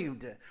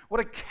enslaved. What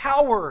a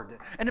coward.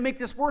 And to make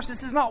this worse,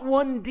 this is not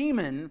one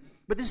demon,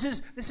 but this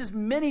is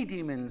many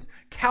demons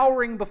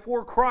cowering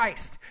before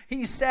Christ.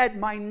 He said,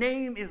 my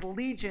name is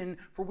Legion,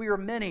 for we are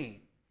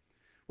many.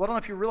 Well, I don't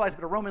know if you realize,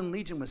 but a Roman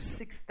legion was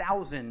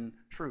 6,000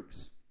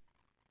 troops.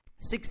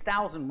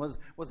 6,000 was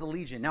a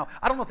legion. Now,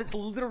 I don't know if it's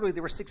literally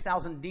there were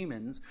 6,000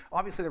 demons.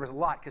 Obviously, there was a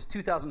lot because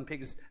 2,000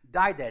 pigs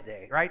died that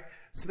day, right?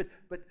 So,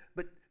 but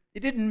it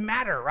didn't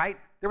matter, right?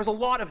 There was a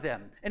lot of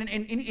them. And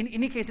in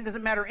any case, it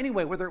doesn't matter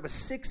anyway, whether it was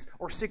 6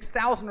 or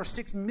 6,000 or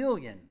 6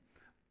 million.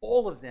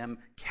 All of them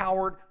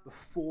cowered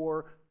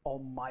before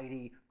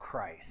Almighty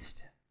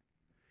Christ.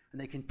 And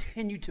they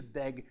continued to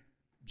beg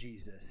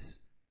Jesus.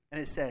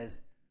 And it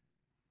says,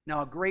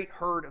 now a great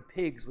herd of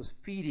pigs was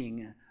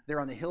feeding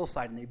there on the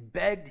hillside, and they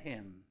begged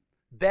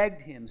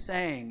him,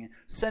 saying,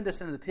 send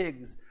us into the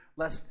pigs,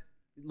 lest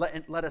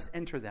let us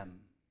enter them.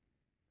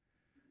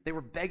 They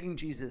were begging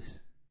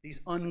Jesus,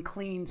 these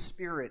unclean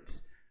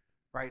spirits,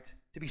 right,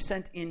 to be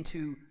sent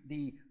into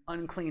the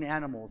unclean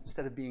animals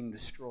instead of being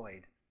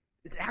destroyed.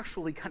 It's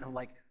actually kind of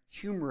like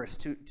humorous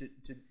to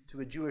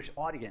a Jewish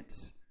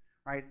audience,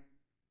 right?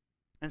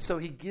 And so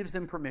he gives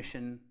them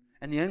permission,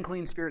 and the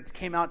unclean spirits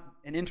came out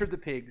and entered the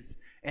pigs,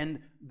 and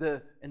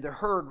the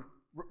herd,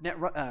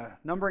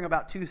 numbering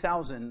about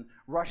 2,000,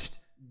 rushed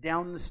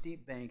down the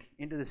steep bank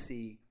into the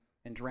sea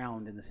and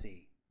drowned in the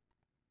sea.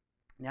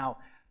 Now,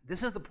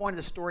 this is the point of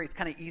the story. It's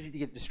kind of easy to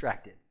get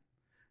distracted,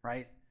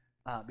 right?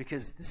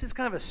 Because this is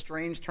kind of a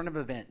strange turn of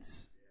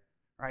events,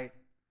 right?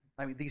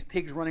 I mean, these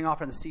pigs running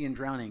off in the sea and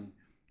drowning.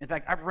 In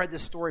fact, I've read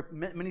this story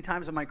many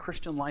times in my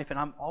Christian life, and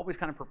I'm always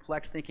kind of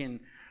perplexed thinking,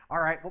 all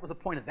right, what was the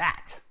point of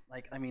that?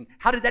 Like, I mean,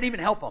 how did that even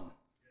help them?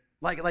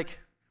 Right?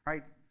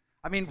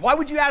 I mean, why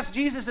would you ask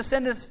Jesus to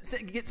send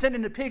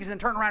into pigs and then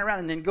turn around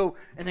and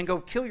then go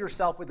kill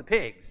yourself with the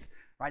pigs?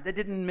 Right? That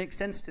didn't make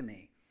sense to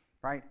me.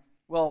 Right?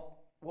 Well,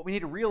 what we need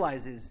to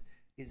realize is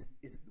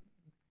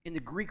in the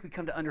Greek we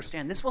come to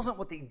understand this wasn't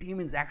what the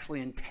demons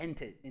actually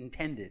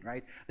intended,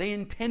 right? They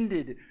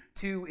intended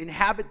to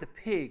inhabit the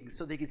pigs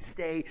so they could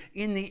stay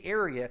in the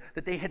area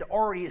that they had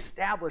already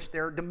established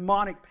their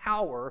demonic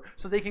power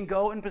so they can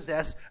go and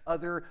possess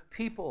other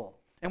people.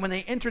 And when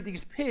they entered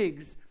these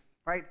pigs,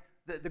 right,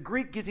 the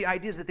Greek gives the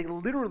ideas that they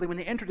literally, when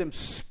they entered them,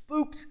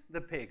 spooked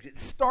the pigs. It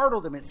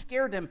startled them, it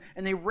scared them,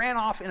 and they ran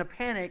off in a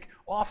panic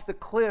off the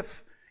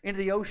cliff into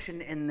the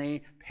ocean, and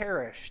they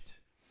perished.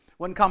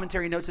 One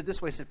commentary notes it this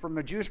way, said, from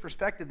a Jewish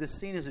perspective, this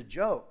scene is a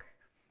joke,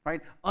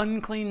 right?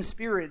 Unclean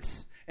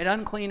spirits and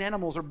unclean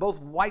animals are both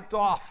wiped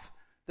off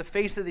the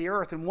face of the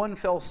earth in one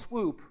fell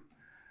swoop,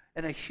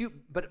 and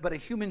but a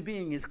human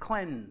being is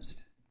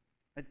cleansed.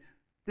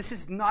 This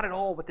is not at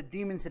all what the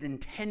demons had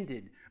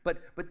intended, but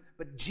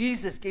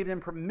Jesus gave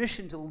them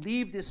permission to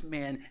leave this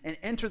man and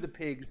enter the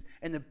pigs,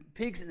 and the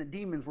pigs and the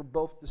demons were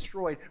both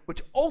destroyed,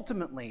 which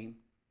ultimately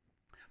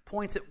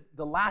points at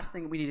the last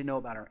thing we need to know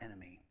about our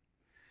enemy.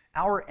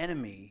 Our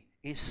enemy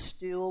is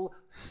still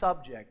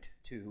subject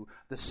to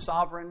the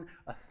sovereign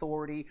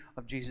authority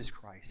of Jesus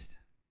Christ.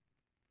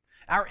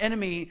 Our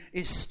enemy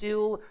is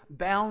still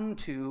bound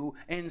to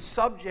and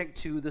subject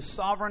to the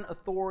sovereign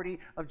authority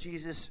of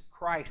Jesus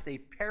Christ. They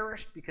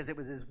perished because it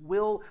was His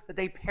will that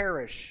they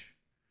perish.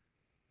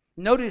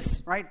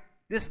 Notice, right,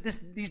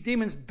 these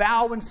demons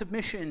bow in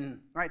submission,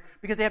 right,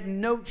 because they have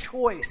no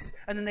choice.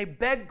 And then they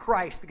beg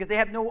Christ because they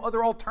have no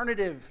other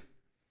alternative,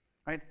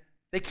 right?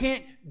 They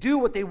can't do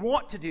what they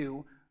want to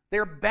do.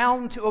 They're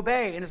bound to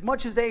obey. And as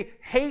much as they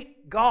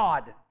hate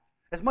God,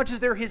 as much as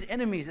they're His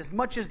enemies, as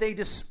much as they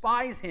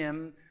despise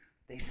Him,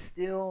 they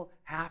still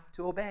have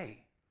to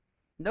obey.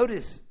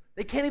 Notice,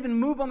 they can't even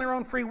move on their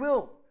own free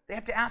will. They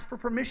have to ask for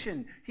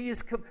permission.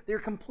 They're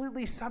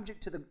completely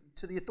subject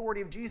to the authority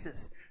of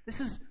Jesus.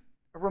 This is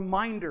a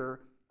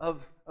reminder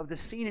of the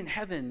scene in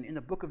heaven in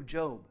the book of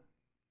Job,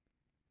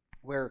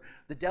 where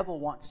the devil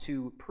wants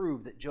to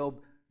prove that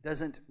Job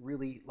doesn't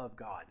really love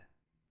God.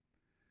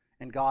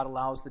 And God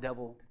allows the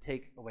devil to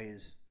take away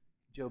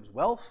Job's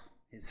wealth,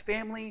 his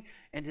family,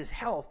 and his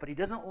health, but He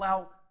doesn't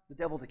allow the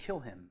devil to kill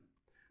him.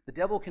 The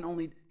devil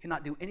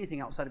cannot do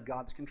anything outside of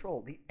God's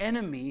control. The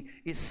enemy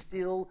is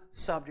still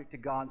subject to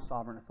God's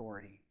sovereign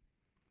authority.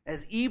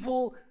 As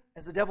evil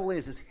as the devil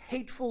is, as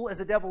hateful as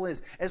the devil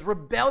is, as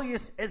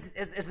rebellious as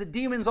the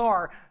demons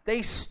are,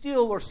 they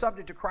still are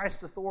subject to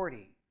Christ's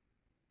authority.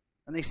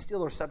 And they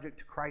still are subject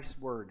to Christ's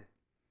word.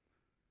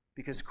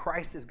 Because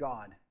Christ is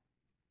God,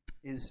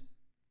 is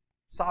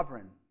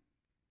sovereign.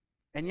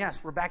 And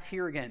yes, we're back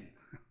here again.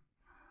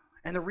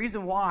 And the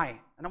reason why,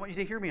 and I want you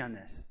to hear me on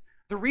this,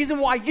 the reason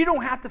why you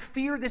don't have to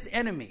fear this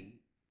enemy,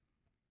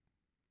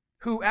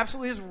 who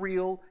absolutely is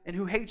real and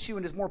who hates you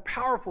and is more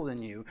powerful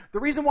than you, the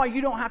reason why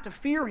you don't have to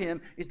fear him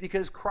is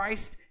because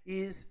Christ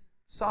is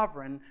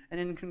sovereign and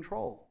in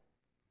control.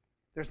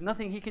 There's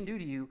nothing He can do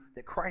to you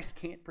that Christ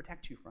can't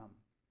protect you from.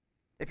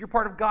 If you're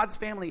part of God's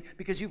family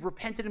because you've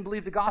repented and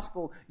believed the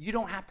gospel, you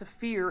don't have to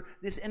fear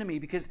this enemy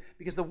because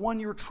the one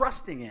you're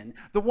trusting in,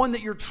 the one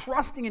that you're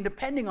trusting and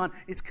depending on,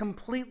 is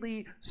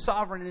completely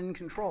sovereign and in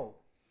control.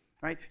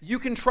 Right? You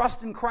can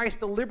trust in Christ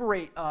to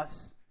liberate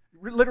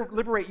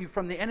you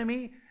from the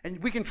enemy, and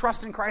we can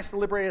trust in Christ to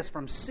liberate us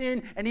from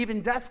sin and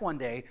even death one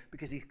day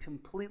because He's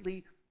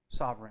completely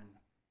sovereign.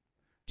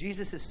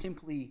 Jesus is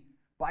simply,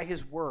 by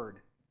His word,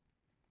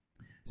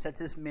 sets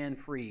this man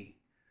free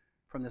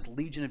from this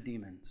legion of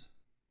demons.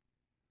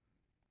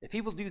 If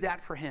He will do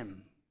that for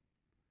him,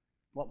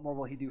 what more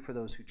will He do for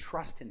those who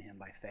trust in Him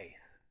by faith?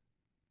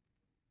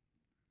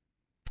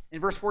 In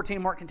verse 14,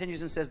 Mark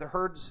continues and says, the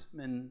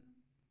herdsmen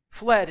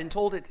fled and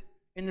told it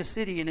in the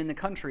city and in the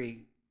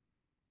country.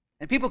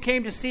 And people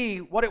came to see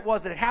what it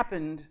was that had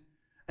happened,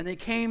 and they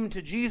came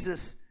to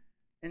Jesus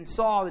and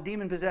saw the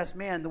demon-possessed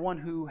man, the one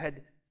who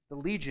had the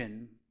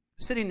legion,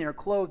 sitting there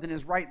clothed in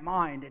his right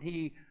mind, and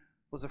he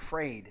was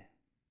afraid.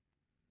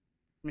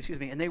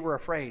 And they were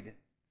afraid.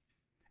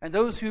 And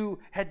those who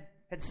had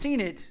seen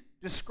it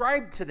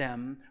described to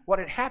them what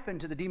had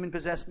happened to the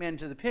demon-possessed man and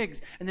to the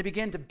pigs, and they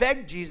began to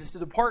beg Jesus to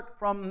depart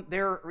from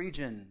their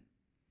region.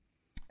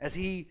 As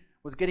he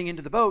was getting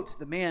into the boat,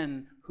 the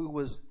man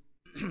who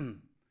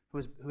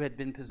had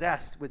been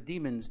possessed with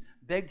demons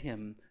begged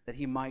him that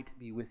he might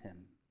be with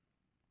him.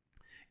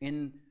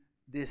 In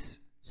this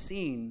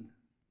scene,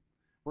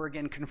 we're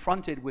again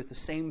confronted with the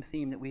same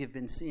theme that we have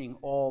been seeing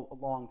all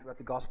along throughout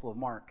the Gospel of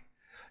Mark.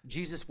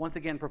 Jesus once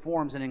again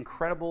performs an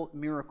incredible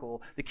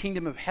miracle. The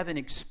kingdom of heaven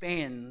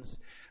expands,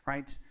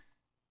 right,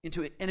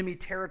 into enemy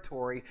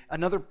territory.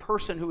 Another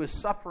person who is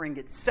suffering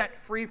gets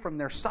set free from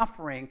their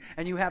suffering,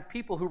 and you have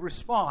people who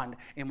respond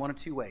in one of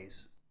two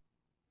ways.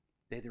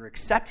 They either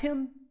accept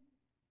Him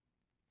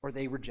or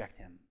they reject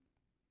Him.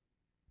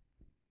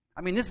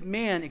 I mean, this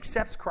man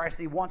accepts Christ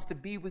and he wants to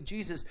be with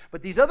Jesus.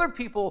 But these other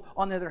people,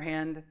 on the other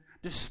hand,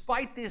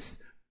 despite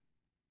this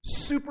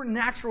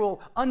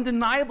supernatural,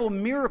 undeniable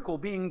miracle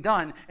being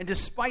done, and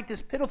despite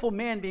this pitiful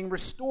man being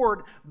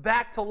restored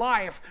back to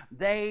life,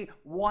 they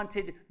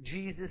wanted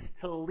Jesus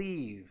to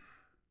leave.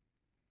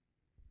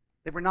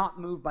 They were not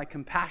moved by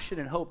compassion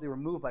and hope. They were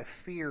moved by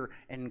fear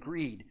and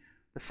greed.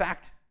 The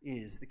fact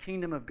is, the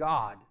kingdom of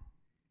God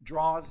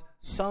draws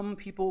some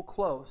people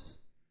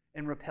close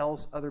and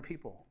repels other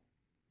people.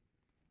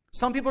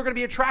 Some people are going to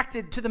be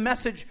attracted to the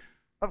message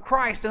of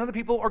Christ, and other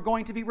people are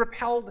going to be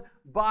repelled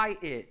by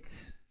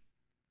it.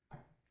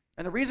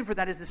 And the reason for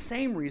that is the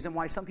same reason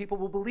why some people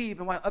will believe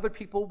and why other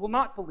people will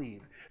not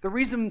believe. The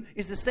reason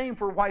is the same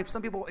for why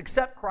some people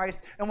accept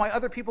Christ and why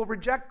other people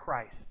reject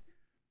Christ.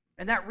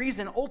 And that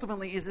reason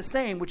ultimately is the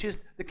same, which is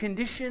the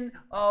condition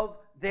of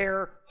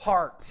their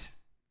heart.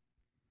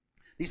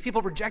 These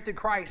people rejected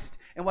Christ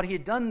and what he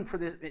had done for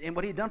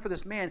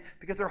this man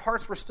because their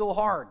hearts were still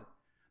hard.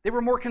 They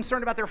were more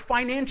concerned about their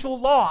financial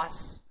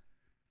loss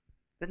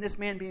than this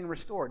man being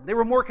restored. They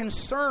were more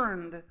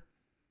concerned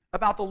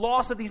about the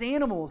loss of these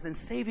animals than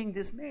saving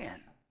this man.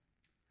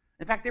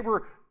 In fact, they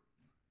were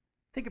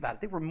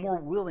more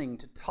willing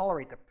to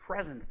tolerate the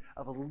presence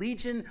of a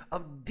legion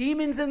of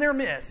demons in their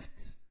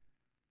midst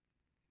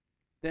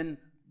than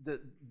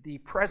the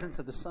presence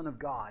of the Son of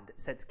God that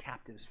sets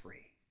captives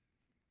free.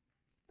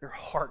 Their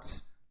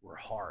hearts were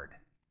hard.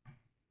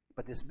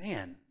 But this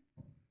man,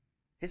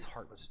 his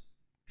heart was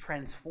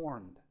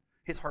transformed.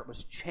 His heart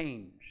was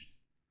changed.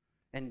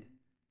 And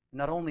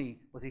not only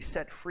was he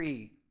set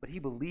free, but he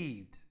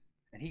believed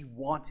and he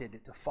wanted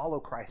to follow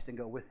Christ and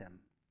go with him.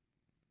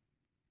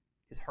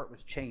 His heart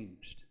was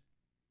changed.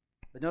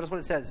 But notice what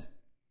it says.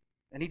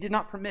 And he did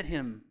not permit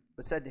him,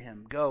 but said to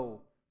him,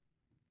 "Go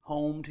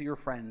home to your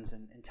friends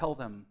and tell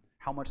them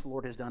how much the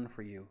Lord has done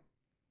for you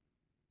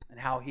and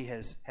how he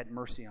has had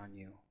mercy on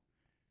you."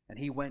 And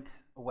he went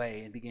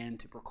away and began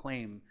to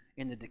proclaim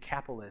in the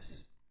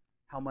Decapolis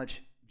how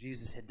much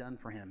Jesus had done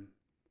for him,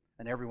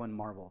 and everyone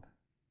marveled.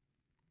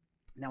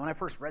 Now, when I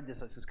first read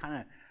this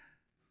kind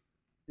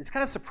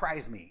of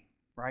surprised me,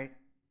 right?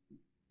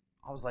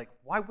 I was like,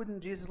 why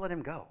wouldn't Jesus let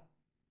him go?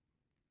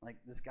 Like,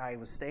 this guy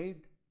was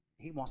saved.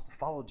 He wants to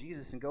follow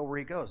Jesus and go where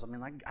he goes. I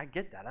mean, I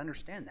get that. I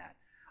understand that.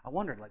 I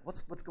wondered, like,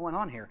 what's going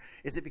on here?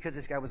 Is it because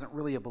this guy wasn't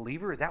really a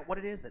believer? Is that what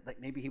it is? That, like,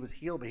 maybe he was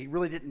healed, but he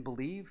really didn't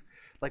believe?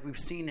 Like we've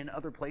seen in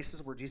other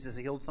places where Jesus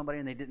healed somebody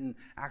and they didn't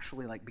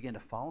actually, like, begin to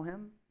follow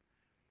him?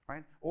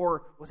 Right?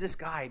 Or was this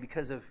guy,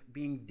 because of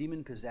being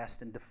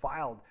demon-possessed and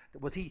defiled,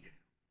 was he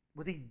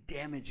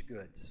damaged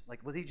goods?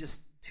 Like, was he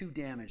just too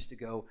damaged to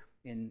go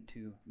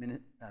into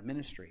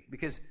ministry?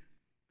 Because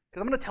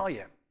I'm going to tell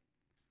you,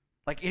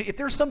 like, if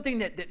there's something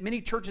that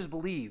many churches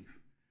believe,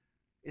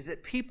 is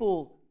that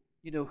people,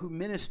 who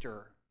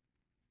minister,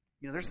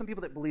 there's some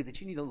people that believe that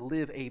you need to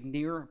live a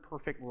near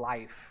perfect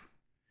life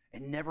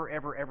and never,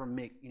 ever, ever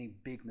make any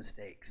big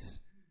mistakes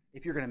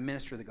if you're going to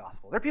minister the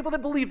gospel. There are people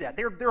that believe that.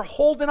 There are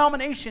whole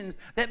denominations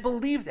that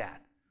believe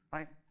that,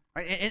 right?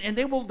 And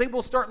they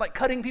will start, like,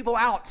 cutting people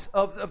out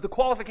of the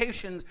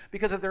qualifications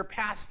because of their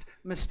past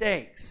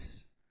mistakes.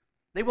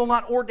 They will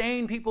not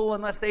ordain people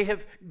unless they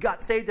have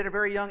got saved at a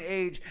very young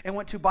age and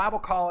went to Bible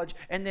college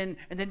and then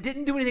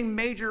didn't do anything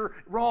major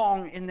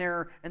wrong in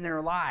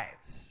their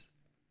lives.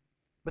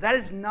 But that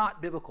is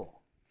not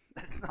biblical.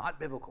 That's not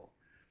biblical.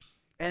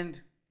 And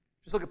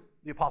just look at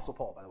the Apostle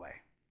Paul, by the way.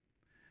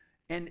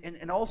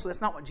 And also,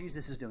 that's not what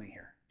Jesus is doing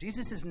here.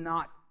 Jesus is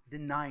not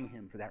denying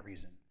him for that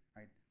reason.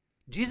 Right?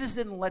 Jesus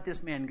didn't let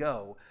this man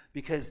go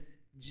because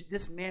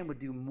this man would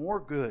do more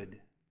good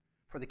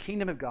for the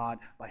kingdom of God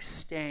by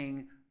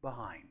staying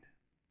behind.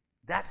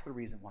 That's the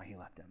reason why he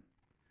left him.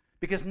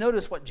 Because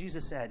notice what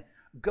Jesus said.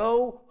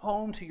 Go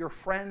home to your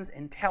friends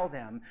and tell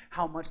them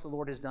how much the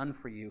Lord has done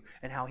for you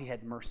and how he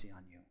had mercy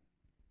on you.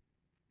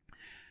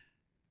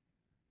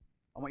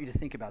 I want you to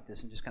think about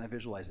this and just kind of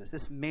visualize this.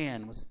 This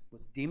man was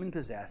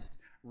demon-possessed,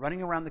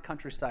 running around the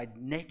countryside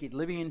naked,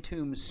 living in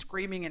tombs,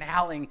 screaming and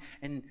howling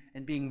and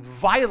being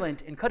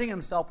violent and cutting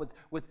himself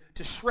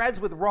to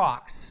shreds with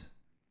rocks.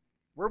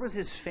 Where was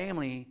his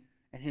family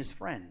and his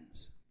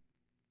friends?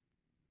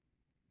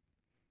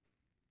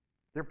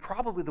 They're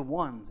probably the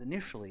ones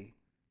initially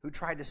who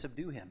tried to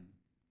subdue him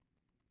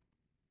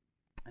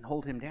and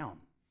hold him down.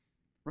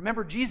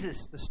 Remember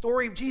Jesus, the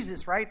story of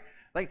Jesus, right?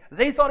 Like,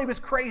 they thought he was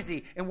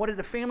crazy. And what did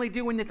the family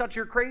do when they thought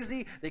you were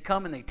crazy? They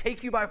come and they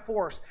take you by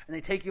force and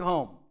they take you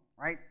home,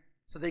 right?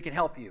 So they can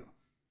help you.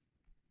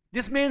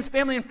 This man's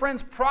family and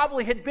friends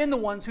probably had been the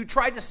ones who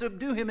tried to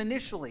subdue him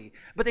initially.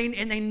 But they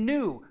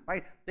knew,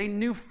 right? They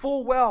knew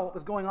full well what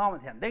was going on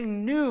with him. They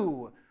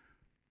knew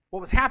what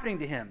was happening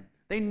to him.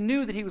 They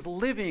knew that he was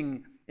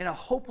living in a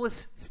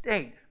hopeless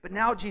state. But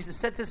now Jesus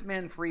sets this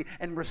man free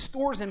and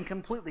restores him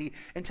completely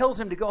and tells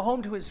him to go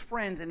home to his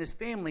friends and his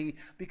family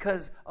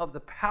because of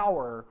the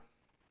power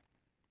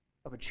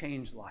of a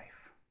changed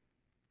life.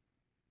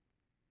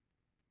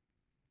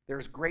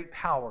 There's great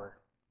power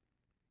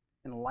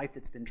in a life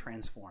that's been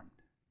transformed.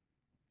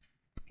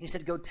 He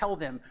said, go tell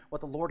them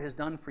what the Lord has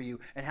done for you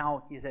and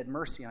how he has had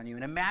mercy on you.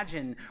 And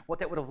imagine what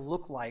that would have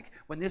looked like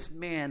when this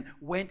man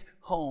went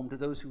home to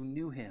those who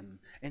knew him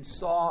and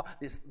saw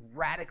this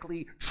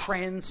radically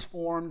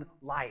transformed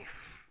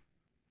life.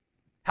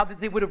 How that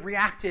they would have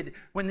reacted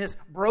when this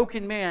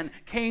broken man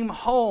came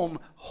home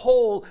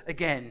whole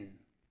again.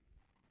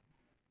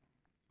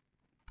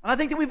 And I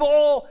think that we've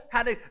all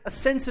had a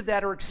sense of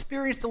that or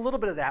experienced a little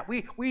bit of that.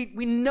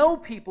 We know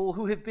people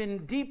who have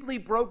been deeply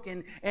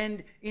broken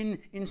and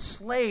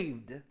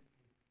enslaved,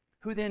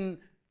 who then,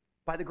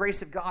 by the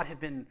grace of God, have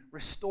been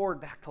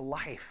restored back to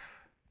life.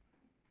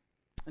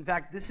 In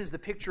fact, this is the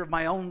picture of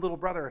my own little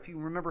brother. If you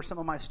remember some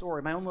of my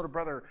story, my own little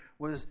brother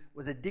was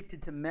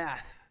addicted to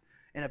meth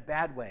in a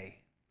bad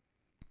way,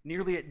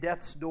 nearly at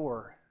death's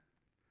door.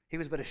 He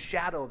was but a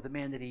shadow of the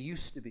man that he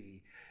used to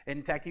be. And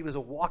in fact, he was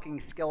a walking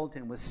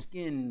skeleton with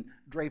skin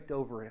draped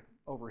over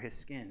his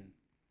skin.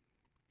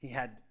 He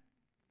had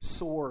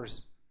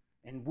sores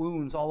and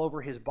wounds all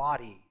over his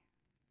body.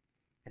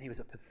 And he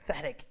was a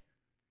pathetic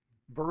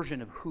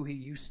version of who he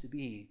used to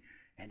be.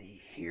 And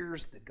he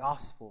hears the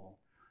gospel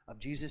of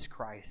Jesus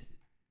Christ,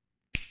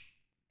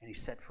 and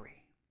he's set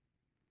free.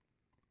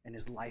 And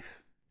his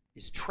life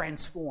is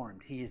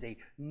transformed. He is a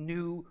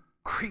new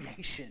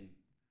creation.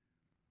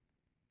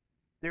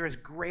 There is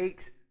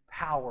great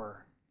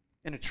power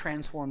in a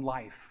transformed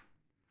life,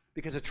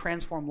 because a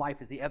transformed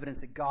life is the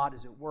evidence that God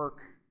is at work.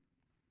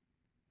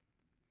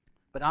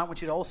 But I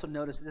want you to also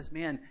notice that this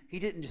man, he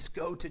didn't just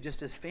go to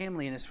just his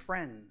family and his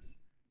friends.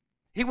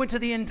 He went to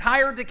the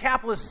entire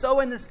Decapolis,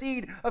 sowing the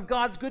seed of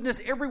God's goodness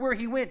everywhere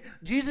he went.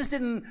 Jesus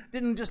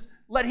didn't just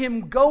let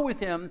him go with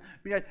him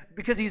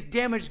because he's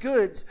damaged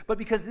goods, but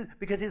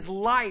because his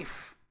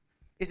life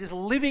is his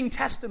living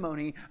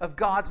testimony of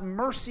God's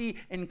mercy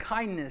and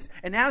kindness.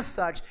 And as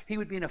such, he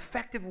would be an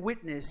effective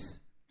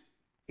witness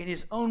in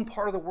his own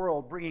part of the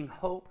world, bringing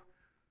hope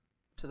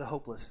to the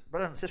hopeless.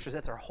 Brothers and sisters,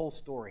 that's our whole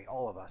story,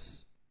 all of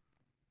us.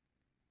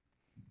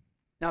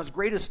 Now, as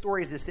great a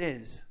story as this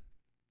is,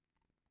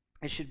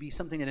 it should be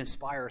something that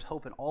inspires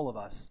hope in all of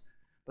us.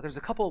 But there's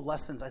a couple of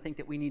lessons I think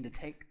that we need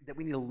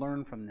to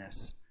learn from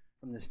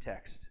this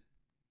text.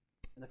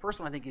 And the first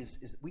one I think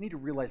is we need to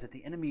realize that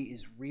the enemy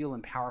is real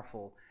and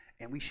powerful,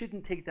 and we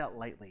shouldn't take that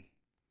lightly.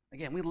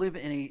 Again, we live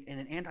in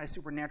an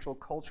anti-supernatural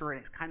culture, and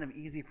it's kind of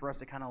easy for us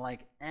to kind of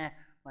like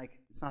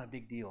it's not a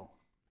big deal.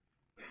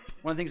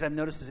 One of the things I've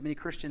noticed is that many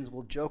Christians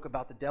will joke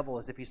about the devil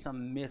as if he's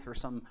some myth or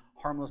some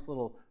harmless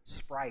little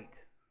sprite.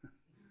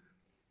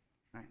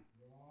 Right?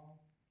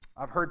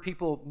 I've heard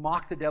people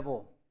mock the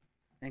devil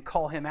and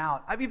call him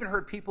out. I've even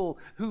heard people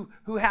who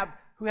have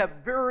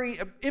very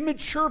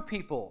immature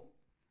people,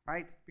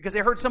 right? Because they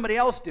heard somebody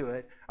else do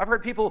it. I've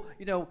heard people,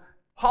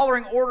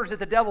 hollering orders at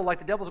the devil like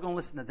the devil's going to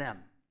listen to them.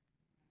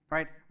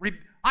 Right?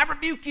 I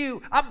rebuke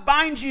you. I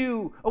bind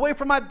you away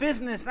from my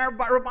business.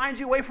 And I bind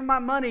you away from my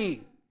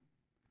money.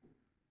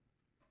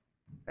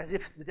 As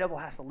if the devil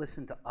has to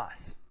listen to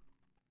us.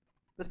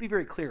 Let's be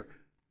very clear.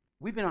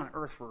 We've been on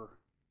earth for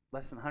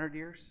less than 100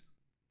 years.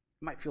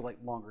 It might feel like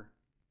longer,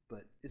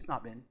 but it's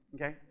not been.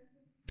 Okay?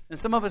 And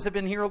some of us have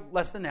been here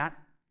less than that.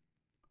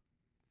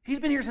 He's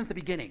been here since the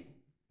beginning.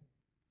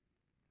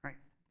 Right?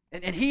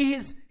 And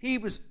he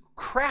was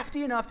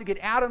crafty enough to get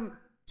Adam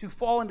to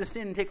fall into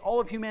sin and take all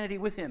of humanity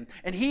with him.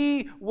 And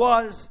he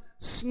was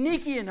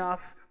sneaky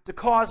enough to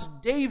cause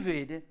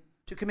David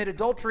to commit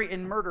adultery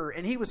and murder.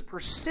 And he was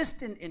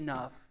persistent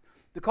enough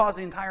to cause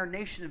the entire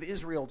nation of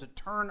Israel to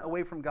turn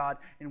away from God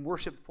and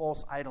worship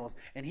false idols.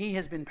 And he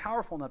has been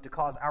powerful enough to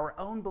cause our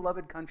own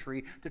beloved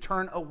country to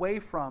turn away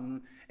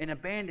from and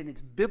abandon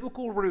its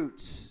biblical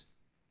roots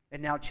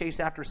and now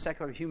chase after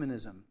secular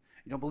humanism.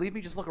 You don't believe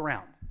me? Just look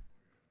around.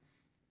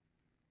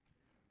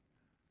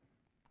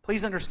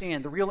 Please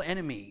understand, the real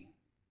enemy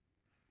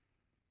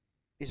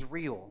is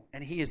real,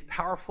 and he is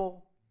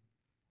powerful,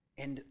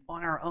 and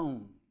on our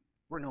own,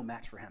 we're no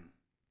match for him.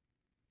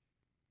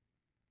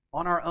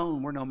 On our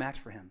own, we're no match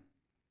for him.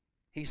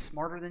 He's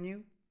smarter than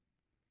you.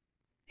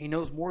 He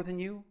knows more than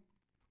you.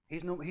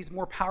 He's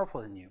more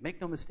powerful than you. Make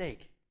no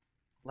mistake,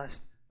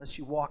 lest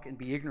you walk and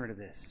be ignorant of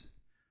this.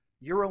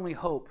 Your only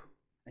hope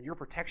and your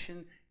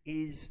protection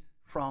is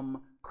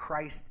from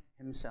Christ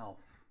himself.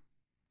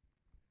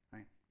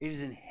 It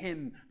is in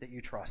him that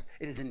you trust.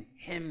 It is in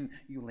him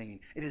you lean.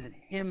 It is in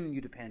him you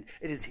depend.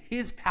 It is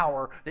his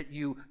power that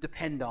you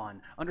depend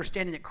on.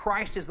 Understanding that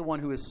Christ is the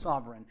one who is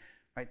sovereign,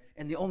 right?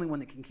 And the only one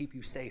that can keep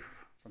you safe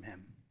from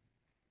him.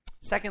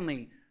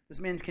 Secondly, this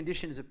man's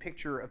condition is a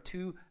picture of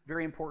two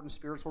very important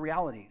spiritual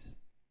realities.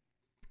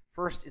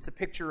 First, it's a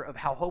picture of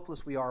how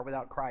hopeless we are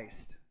without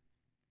Christ.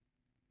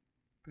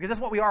 Because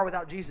that's what we are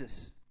without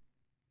Jesus.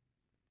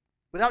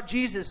 Without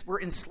Jesus,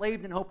 we're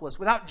enslaved and hopeless.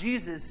 Without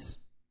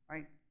Jesus,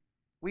 right?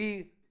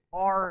 We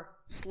are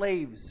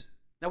slaves.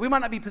 Now, we might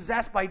not be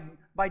possessed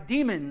by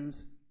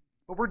demons,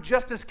 but we're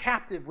just as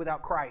captive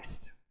without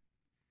Christ.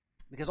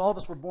 Because all of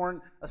us were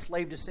born a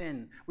slave to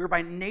sin. We were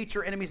by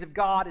nature enemies of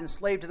God,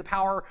 enslaved to the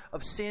power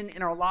of sin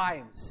in our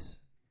lives.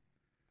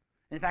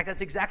 In fact,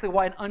 that's exactly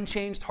why an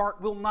unchanged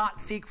heart will not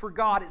seek for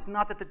God. It's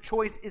not that the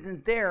choice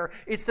isn't there.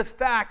 It's the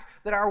fact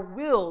that our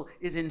will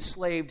is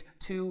enslaved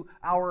to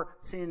our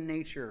sin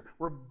nature.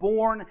 We're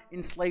born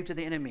enslaved to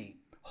the enemy,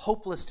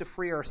 hopeless to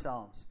free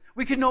ourselves.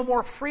 We can no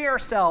more free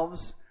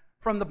ourselves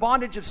from the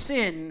bondage of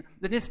sin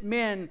than this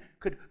man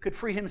could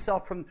free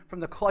himself from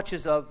the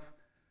clutches of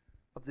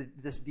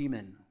this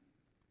demon.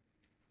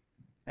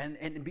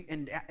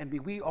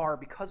 And we are,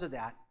 because of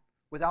that,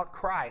 without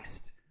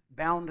Christ,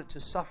 bound to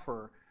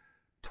suffer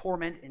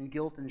torment and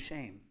guilt and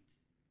shame.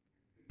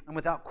 And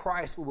without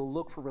Christ, we will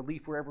look for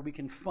relief wherever we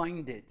can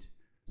find it.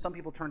 Some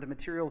people turn to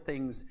material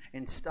things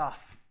and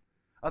stuff.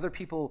 Other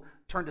people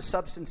turn to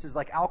substances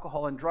like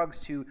alcohol and drugs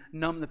to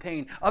numb the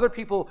pain. Other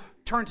people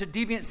turn to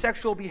deviant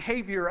sexual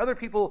behavior. Other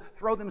people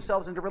throw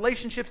themselves into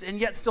relationships, and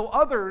yet still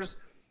others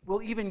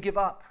will even give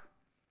up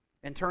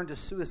and turn to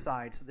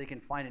suicide so they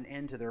can find an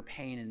end to their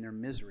pain and their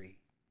misery.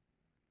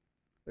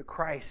 But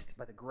Christ,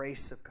 by the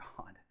grace of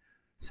God,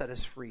 set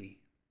us free.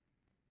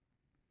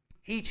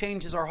 He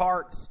changes our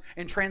hearts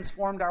and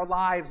transformed our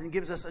lives and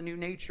gives us a new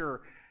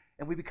nature.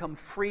 And we become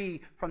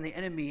free from the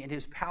enemy and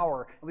his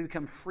power. And we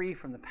become free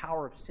from the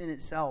power of sin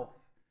itself.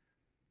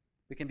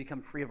 We can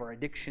become free of our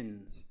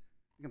addictions.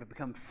 We can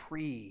become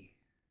free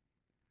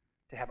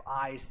to have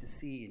eyes to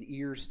see and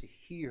ears to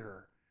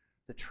hear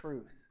the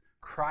truth.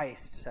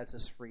 Christ sets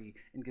us free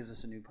and gives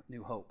us a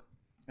new hope.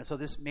 And so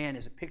this man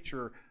is a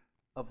picture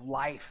of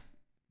life,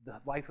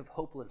 the life of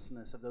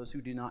hopelessness of those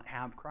who do not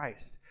have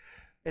Christ.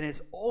 And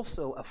it's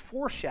also a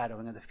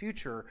foreshadowing of the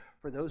future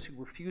for those who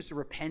refuse to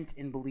repent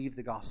and believe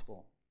the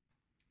gospel.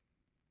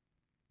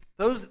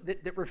 Those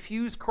that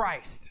refuse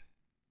Christ,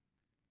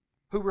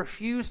 who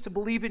refuse to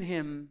believe in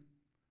him,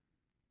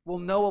 will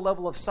know a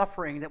level of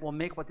suffering that will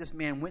make what this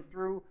man went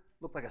through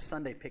look like a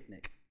Sunday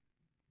picnic.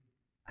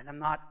 And I'm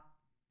not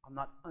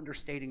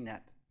understating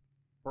that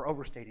or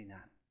overstating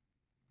that.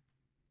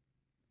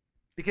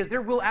 Because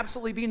there will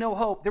absolutely be no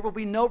hope, there will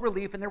be no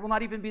relief, and there will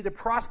not even be the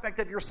prospect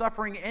of your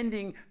suffering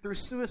ending through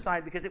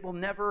suicide, because it will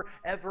never,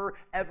 ever,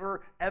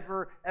 ever,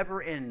 ever,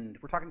 ever end.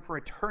 We're talking for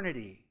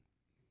eternity.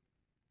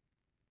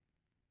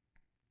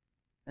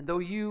 And though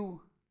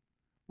you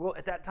will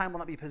at that time will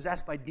not be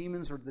possessed by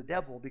demons or the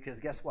devil,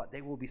 because guess what?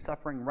 They will be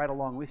suffering right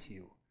along with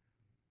you.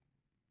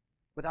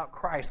 Without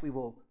Christ, we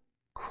will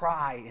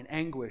cry in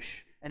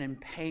anguish and in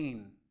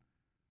pain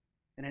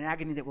and in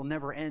agony that will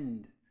never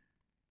end.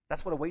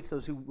 That's what awaits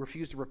those who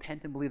refuse to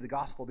repent and believe the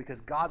gospel, because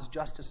God's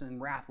justice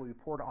and wrath will be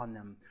poured on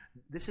them.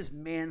 This is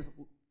man's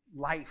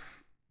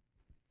life.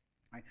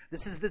 Right?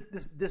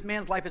 This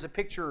man's life is a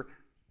picture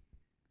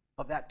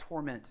of that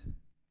torment.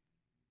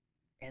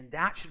 And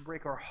that should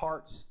break our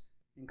hearts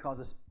and cause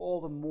us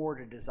all the more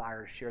to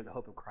desire to share the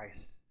hope of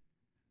Christ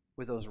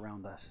with those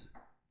around us.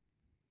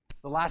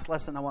 The last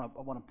lesson I want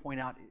to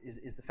point out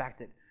is the fact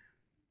that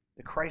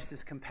Christ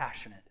is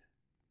compassionate.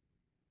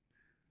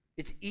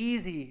 It's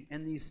easy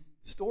in these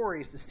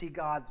stories to see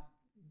God's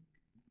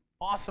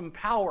awesome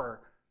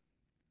power,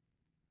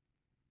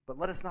 but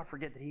let us not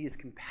forget that he is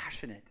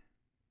compassionate.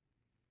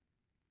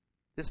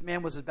 This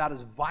man was about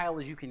as vile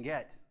as you can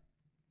get.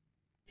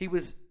 He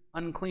was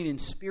unclean in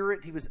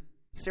spirit. He was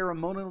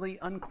ceremonially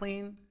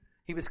unclean.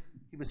 He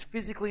was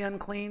physically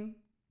unclean,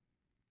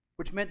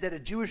 which meant that a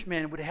Jewish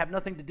man would have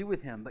nothing to do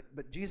with him.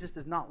 But Jesus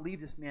does not leave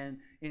this man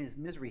in his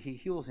misery. He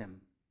heals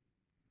him.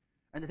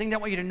 And the thing that I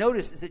want you to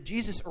notice is that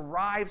Jesus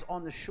arrives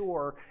on the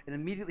shore, and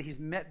immediately he's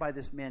met by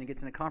this man and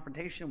gets in a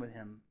confrontation with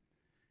him,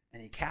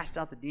 and he casts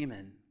out the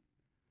demon.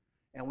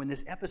 And when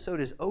this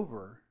episode is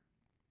over,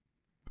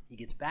 he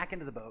gets back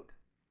into the boat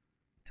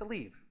to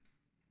leave.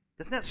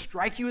 Doesn't that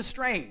strike you as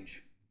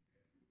strange?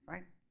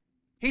 Right?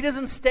 He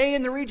doesn't stay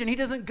in the region. He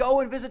doesn't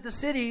go and visit the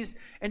cities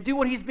and do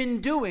what he's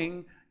been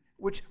doing,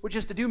 which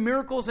is to do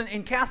miracles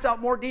and cast out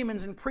more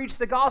demons and preach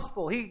the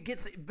gospel. He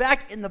gets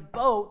back in the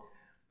boat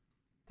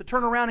to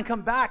turn around and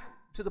come back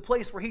to the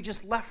place where he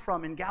just left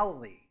from in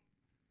Galilee.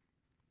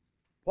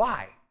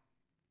 Why?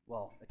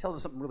 Well, it tells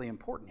us something really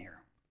important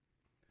here.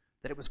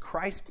 That it was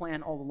Christ's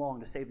plan all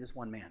along to save this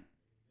one man.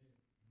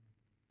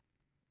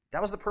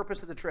 That was the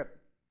purpose of the trip.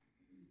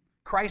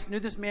 Christ knew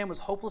this man was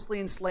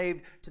hopelessly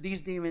enslaved to these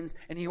demons,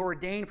 and he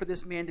ordained for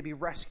this man to be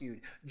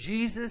rescued.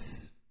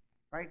 Jesus,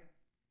 right,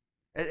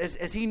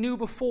 as he knew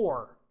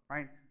before,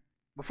 right,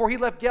 before he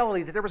left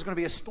Galilee, that there was going to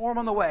be a storm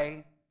on the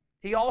way,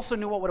 he also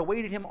knew what would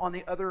await him on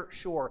the other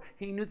shore.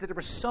 He knew that there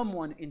was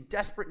someone in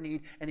desperate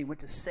need, and he went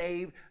to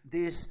save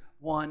this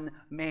one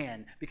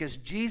man. Because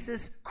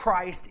Jesus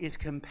Christ is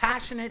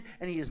compassionate,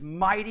 and he is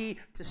mighty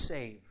to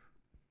save.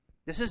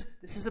 This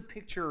is a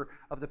picture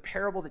of the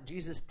parable that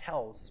Jesus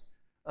tells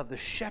of the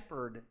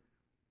shepherd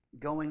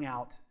going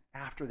out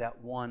after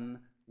that one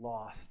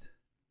lost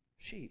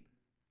sheep.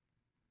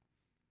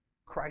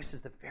 Christ is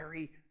the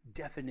very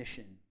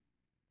definition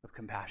of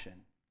compassion.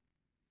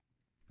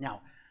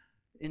 Now,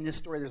 in this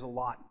story, there's a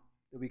lot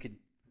that we could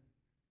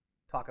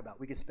talk about.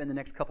 We could spend the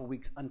next couple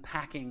weeks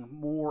unpacking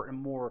more and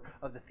more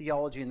of the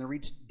theology and the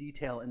rich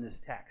detail in this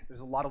text.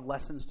 There's a lot of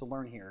lessons to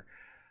learn here.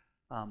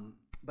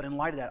 But in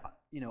light of that,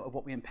 of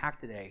what we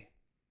unpacked today,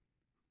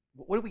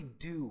 what do we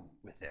do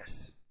with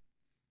this?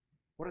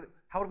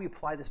 How do we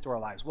apply this to our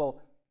lives? Well,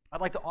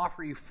 I'd like to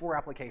offer you 4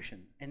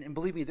 applications. And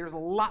believe me, there's a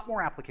lot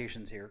more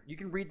applications here. You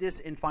can read this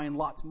and find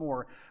lots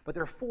more. But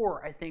there are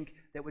 4, I think,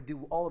 that would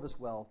do all of us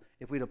well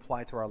if we'd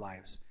apply to our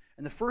lives.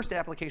 And the first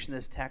application of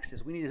this text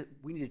is we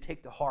need to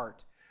take to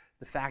heart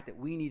the fact that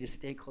we need to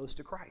stay close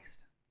to Christ.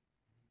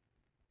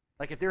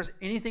 Like if there's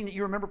anything that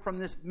you remember from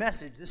this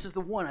message, this is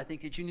the one I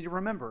think that you need to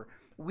remember.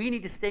 We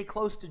need to stay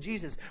close to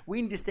Jesus.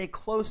 We need to stay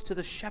close to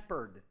the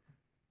shepherd.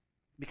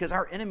 Because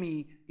our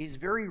enemy is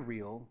very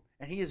real,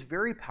 and he is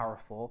very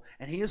powerful,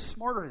 and he is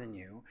smarter than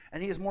you,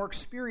 and he is more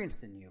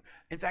experienced than you.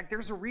 In fact,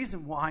 there's a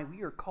reason why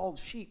we are called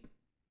sheep.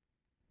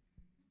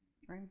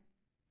 Right?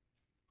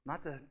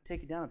 Not to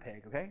take you down a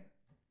peg, okay?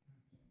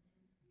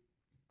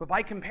 But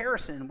by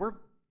comparison, we're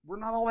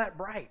not all that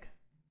bright.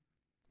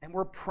 And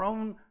we're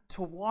prone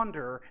to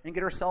wander and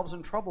get ourselves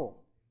in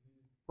trouble.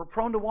 We're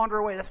prone to wander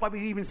away. That's why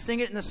we even sing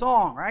it in the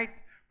song, right?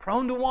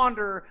 Prone to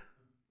wander.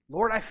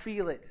 Lord, I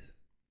feel it.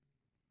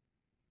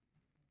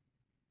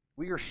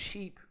 We are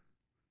sheep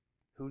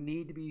who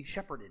need to be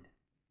shepherded.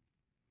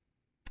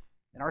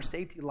 And our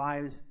safety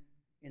lies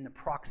in the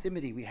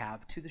proximity we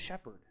have to the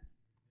shepherd.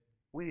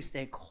 We need to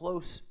stay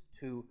close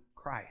to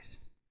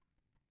Christ.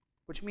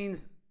 Which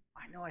means,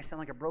 I know I sound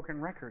like a broken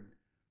record,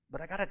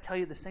 but I got to tell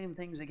you the same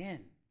things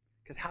again.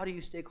 Because how do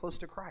you stay close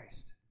to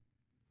Christ?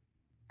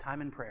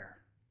 Time in prayer,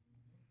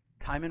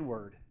 time in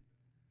word,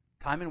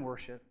 time in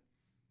worship,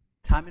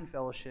 time in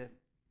fellowship,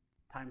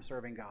 time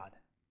serving God.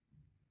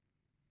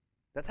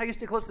 That's how you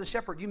stay close to the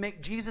shepherd. You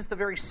make Jesus the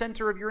very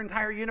center of your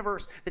entire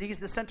universe, that he's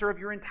the center of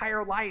your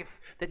entire life,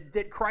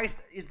 that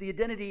Christ is the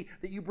identity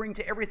that you bring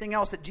to everything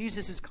else, that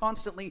Jesus is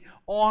constantly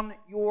on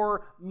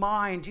your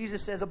mind.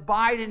 Jesus says,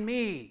 abide in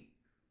me,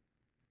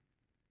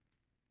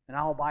 and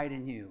I'll abide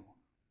in you.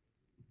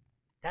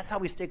 That's how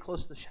we stay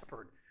close to the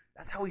shepherd.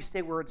 That's how we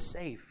stay where it's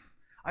safe.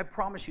 I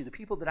promise you, the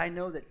people that I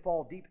know that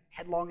fall deep,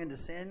 headlong into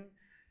sin,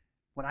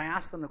 when I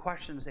ask them the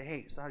question and say,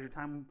 hey, so how's your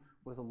time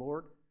with the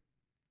Lord?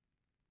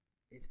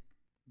 It's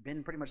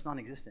been pretty much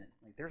non-existent.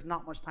 Like, there's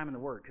not much time in the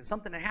Word, because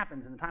something that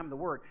happens in the time of the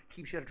Word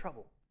keeps you out of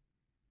trouble.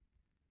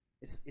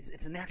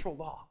 It's a natural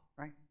law,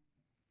 right?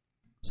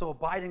 So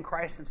abide in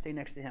Christ and stay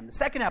next to Him. The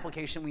second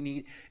application we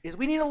need is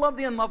we need to love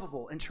the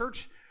unlovable. In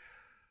church,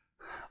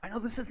 I know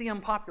this is the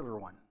unpopular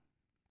one,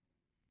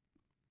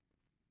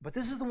 but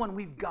this is the one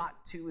we've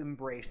got to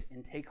embrace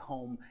and take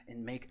home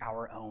and make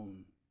our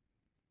own.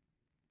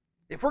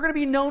 If we're going to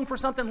be known for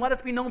something, let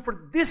us be known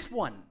for this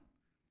one,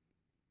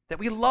 that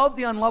we love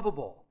the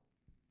unlovable.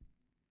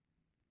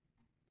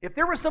 If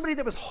there was somebody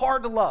that was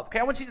hard to love, okay,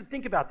 I want you to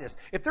think about this.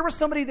 If there was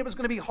somebody that was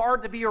going to be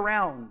hard to be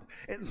around,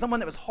 someone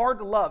that was hard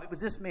to love, it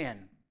was this man.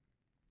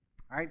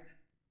 All right?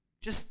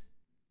 Just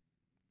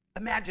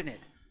imagine it.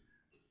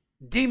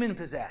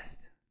 Demon-possessed.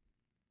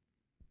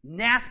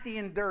 Nasty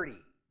and dirty.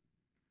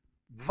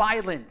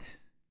 Violent.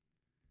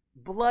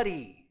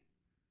 Bloody.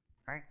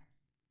 Right?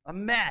 A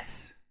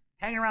mess.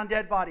 Hanging around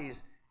dead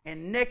bodies.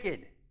 And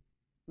naked.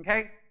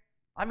 Okay?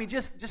 I mean,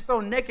 just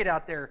throw naked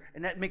out there,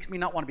 and that makes me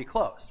not want to be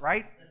close,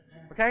 right?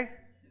 Okay?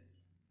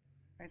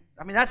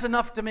 I mean, that's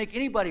enough to make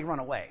anybody run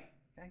away.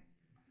 Okay?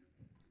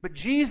 But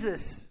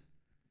Jesus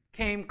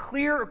came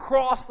clear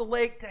across the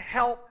lake to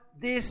help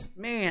this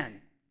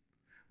man.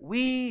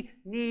 We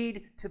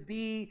need to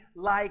be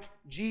like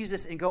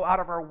Jesus and go out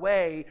of our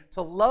way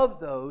to love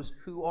those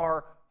who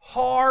are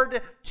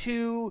hard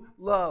to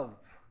love.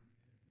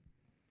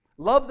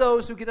 Love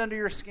those who get under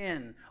your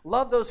skin.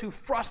 Love those who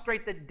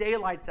frustrate the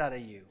daylights out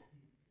of you.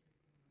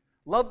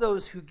 Love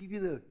those who give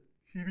you the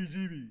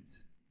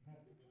heebie-jeebies.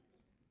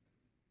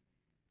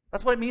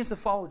 That's what it means to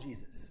follow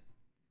Jesus.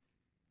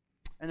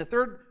 And the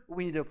third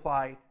we need to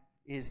apply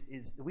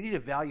is that we need to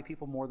value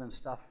people more than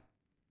stuff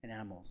and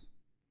animals.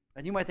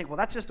 And you might think, well,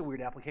 that's just a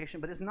weird application,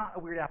 but it's not a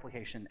weird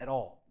application at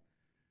all.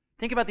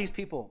 Think about these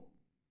people.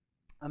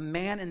 A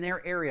man in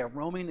their area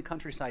roaming the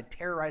countryside,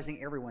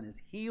 terrorizing everyone,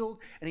 is healed,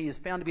 and he is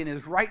found to be in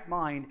his right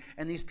mind,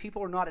 and these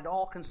people are not at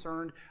all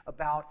concerned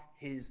about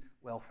his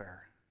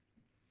welfare.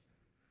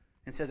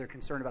 Instead, they're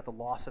concerned about the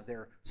loss of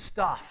their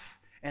stuff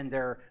and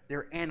their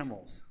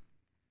animals.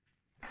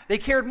 They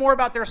cared more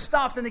about their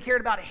stuff than they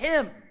cared about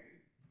him.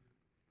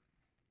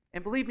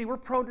 And believe me, we're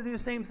prone to do the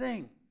same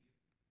thing.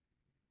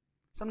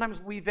 Sometimes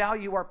we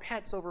value our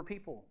pets over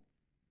people.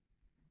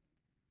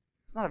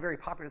 It's not a very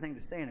popular thing to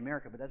say in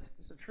America, but that's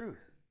the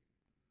truth.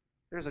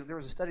 There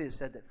was a study that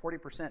said that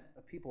 40%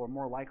 of people are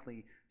more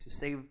likely to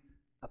save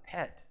a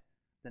pet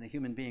than a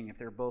human being if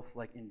they're both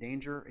like in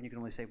danger and you can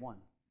only save one.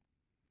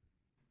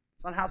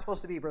 It's not how it's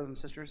supposed to be, brothers and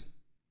sisters.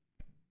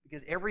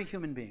 Because every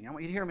human being, I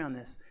want you to hear me on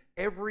this,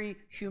 every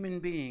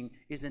human being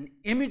is an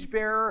image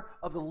bearer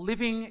of the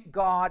living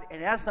God,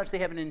 and as such they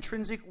have an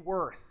intrinsic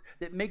worth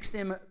that makes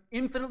them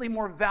infinitely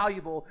more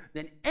valuable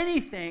than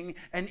anything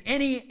and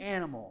any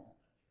animal.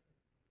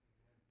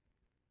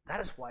 That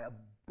is why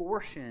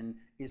abortion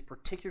is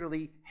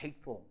particularly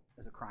hateful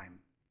as a crime.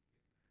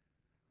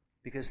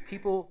 Because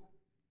people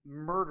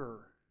murder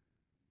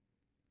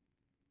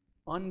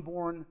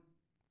unborn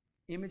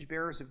image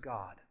bearers of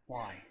God.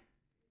 Why?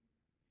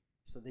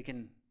 so they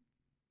can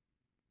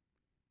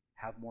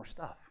have more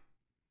stuff,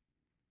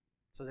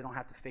 so they don't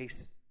have to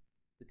face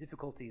the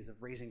difficulties of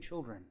raising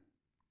children,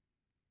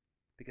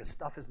 because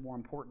stuff is more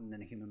important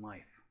than a human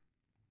life.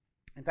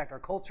 In fact, our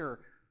culture,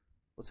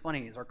 what's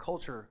funny is our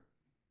culture,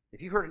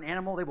 if you hurt an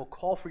animal, they will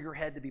call for your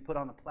head to be put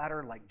on a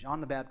platter like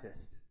John the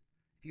Baptist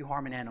if you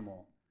harm an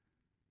animal,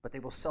 but they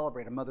will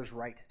celebrate a mother's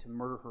right to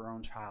murder her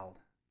own child.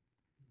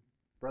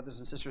 Brothers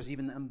and sisters,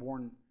 even the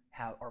unborn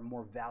are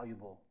more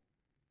valuable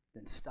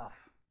than stuff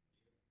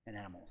and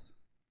animals.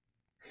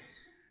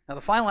 Now,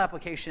 the final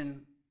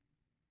application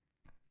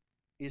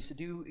is to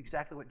do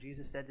exactly what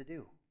Jesus said to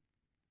do.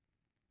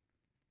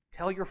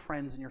 Tell your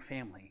friends and your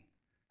family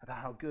about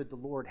how good the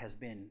Lord has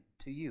been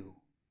to you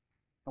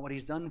and what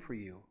he's done for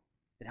you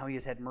and how he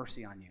has had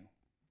mercy on you.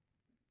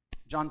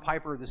 John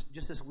Piper,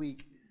 just this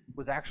week,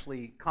 was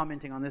actually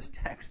commenting on this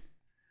text.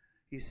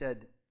 He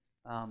said,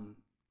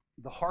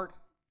 the heart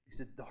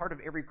of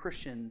every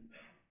Christian,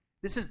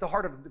 this is the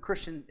heart of the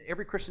Christian,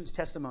 every Christian's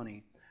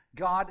testimony.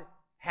 God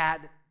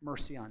had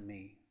mercy on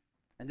me.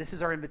 And this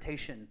is our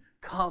invitation.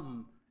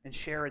 Come and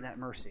share in that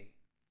mercy.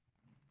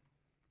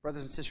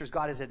 Brothers and sisters,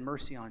 God has had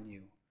mercy on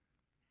you.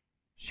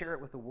 Share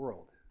it with the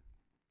world.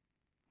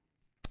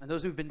 And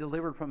those who've been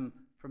delivered from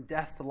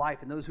death to life,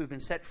 and those who have been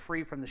set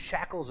free from the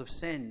shackles of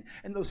sin,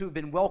 and those who have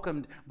been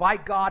welcomed by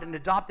God and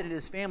adopted in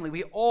his family,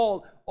 we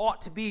all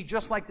ought to be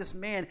just like this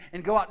man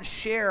and go out and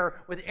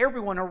share with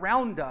everyone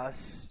around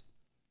us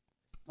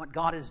what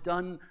God has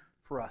done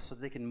for us so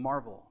that they can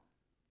marvel.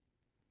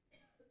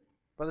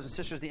 Brothers and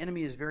sisters, the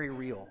enemy is very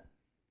real,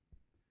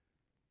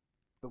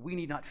 but we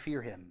need not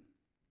fear him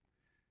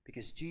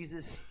because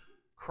Jesus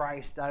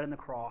Christ died on the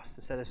cross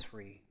to set us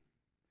free.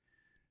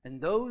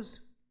 And those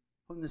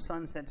whom the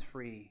Son sets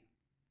free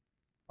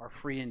are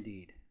free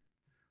indeed.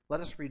 Let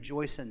us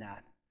rejoice in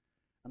that,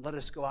 and let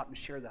us go out and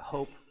share the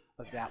hope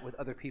of that with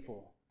other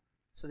people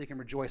so they can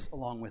rejoice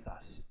along with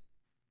us.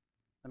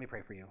 Let me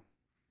pray for you.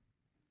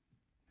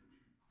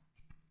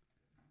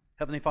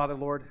 Heavenly Father,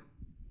 Lord,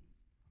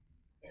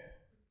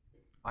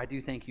 I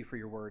do thank you for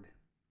your word.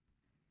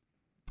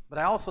 But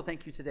I also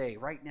thank you today,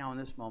 right now in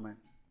this moment,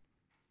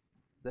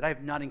 that I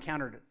have not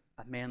encountered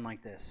a man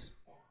like this.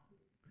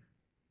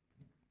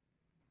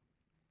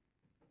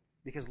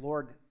 Because,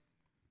 Lord,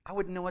 I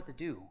wouldn't know what to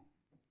do.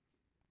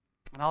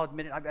 And I'll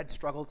admit it, I'd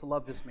struggle to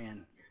love this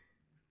man.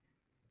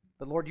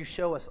 But, Lord, you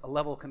show us a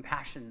level of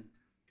compassion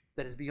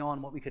that is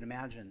beyond what we could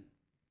imagine.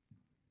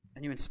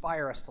 And you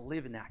inspire us to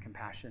live in that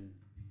compassion.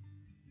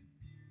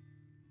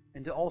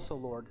 And to also,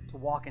 Lord, to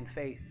walk in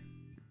faith,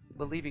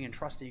 believing and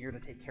trusting you're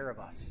going to take care of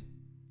us.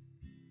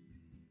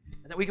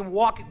 And that we can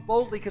walk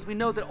boldly because we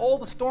know that all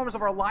the storms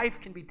of our life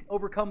can be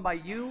overcome by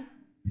you.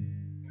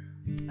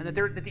 And that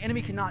the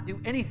enemy cannot do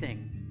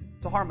anything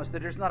to harm us.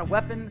 That there's not a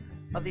weapon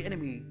of the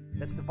enemy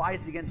that's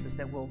devised against us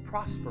that will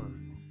prosper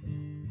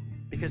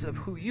because of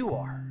who you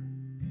are.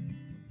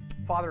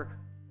 Father,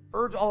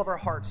 urge all of our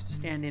hearts to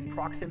stand in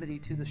proximity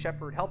to the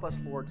shepherd. Help us,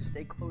 Lord, to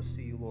stay close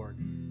to you, Lord.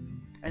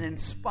 And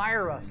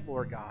inspire us,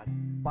 Lord God,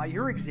 by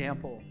your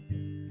example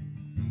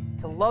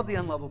to love the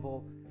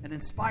unlovable, and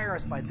inspire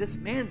us by this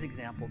man's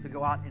example to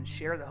go out and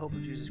share the hope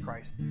of Jesus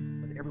Christ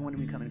with everyone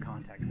we come in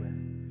contact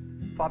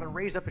with. Father,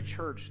 raise up a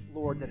church,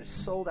 Lord, that is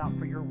sold out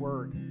for your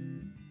word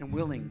and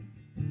willing,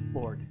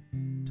 Lord,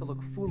 to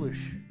look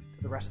foolish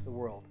to the rest of the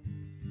world.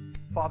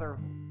 Father,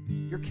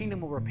 your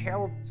kingdom will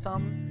repel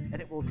some and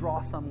it will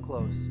draw some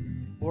close.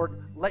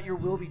 Lord, let your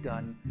will be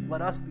done.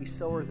 Let us be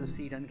sowers of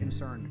seed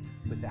unconcerned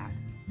with that.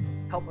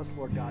 Help us,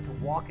 Lord God, to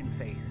walk in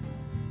faith,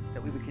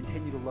 that we would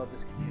continue to love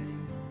this community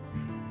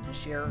and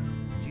share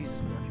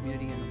Jesus with our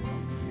community and the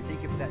world. We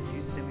thank you for that. In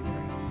Jesus' name we pray.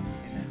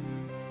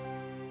 Amen.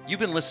 You've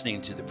been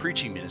listening to the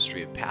preaching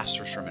ministry of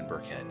Pastor Sherman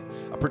Burkhead,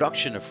 a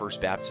production of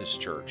First Baptist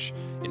Church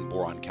in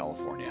Boron,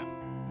 California.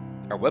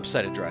 Our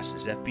website address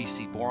is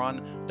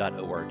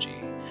fbcboron.org.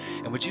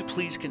 And would you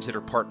please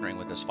consider partnering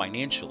with us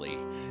financially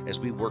as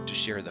we work to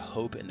share the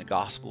hope and the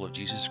gospel of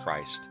Jesus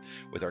Christ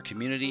with our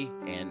community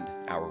and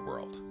our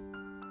world.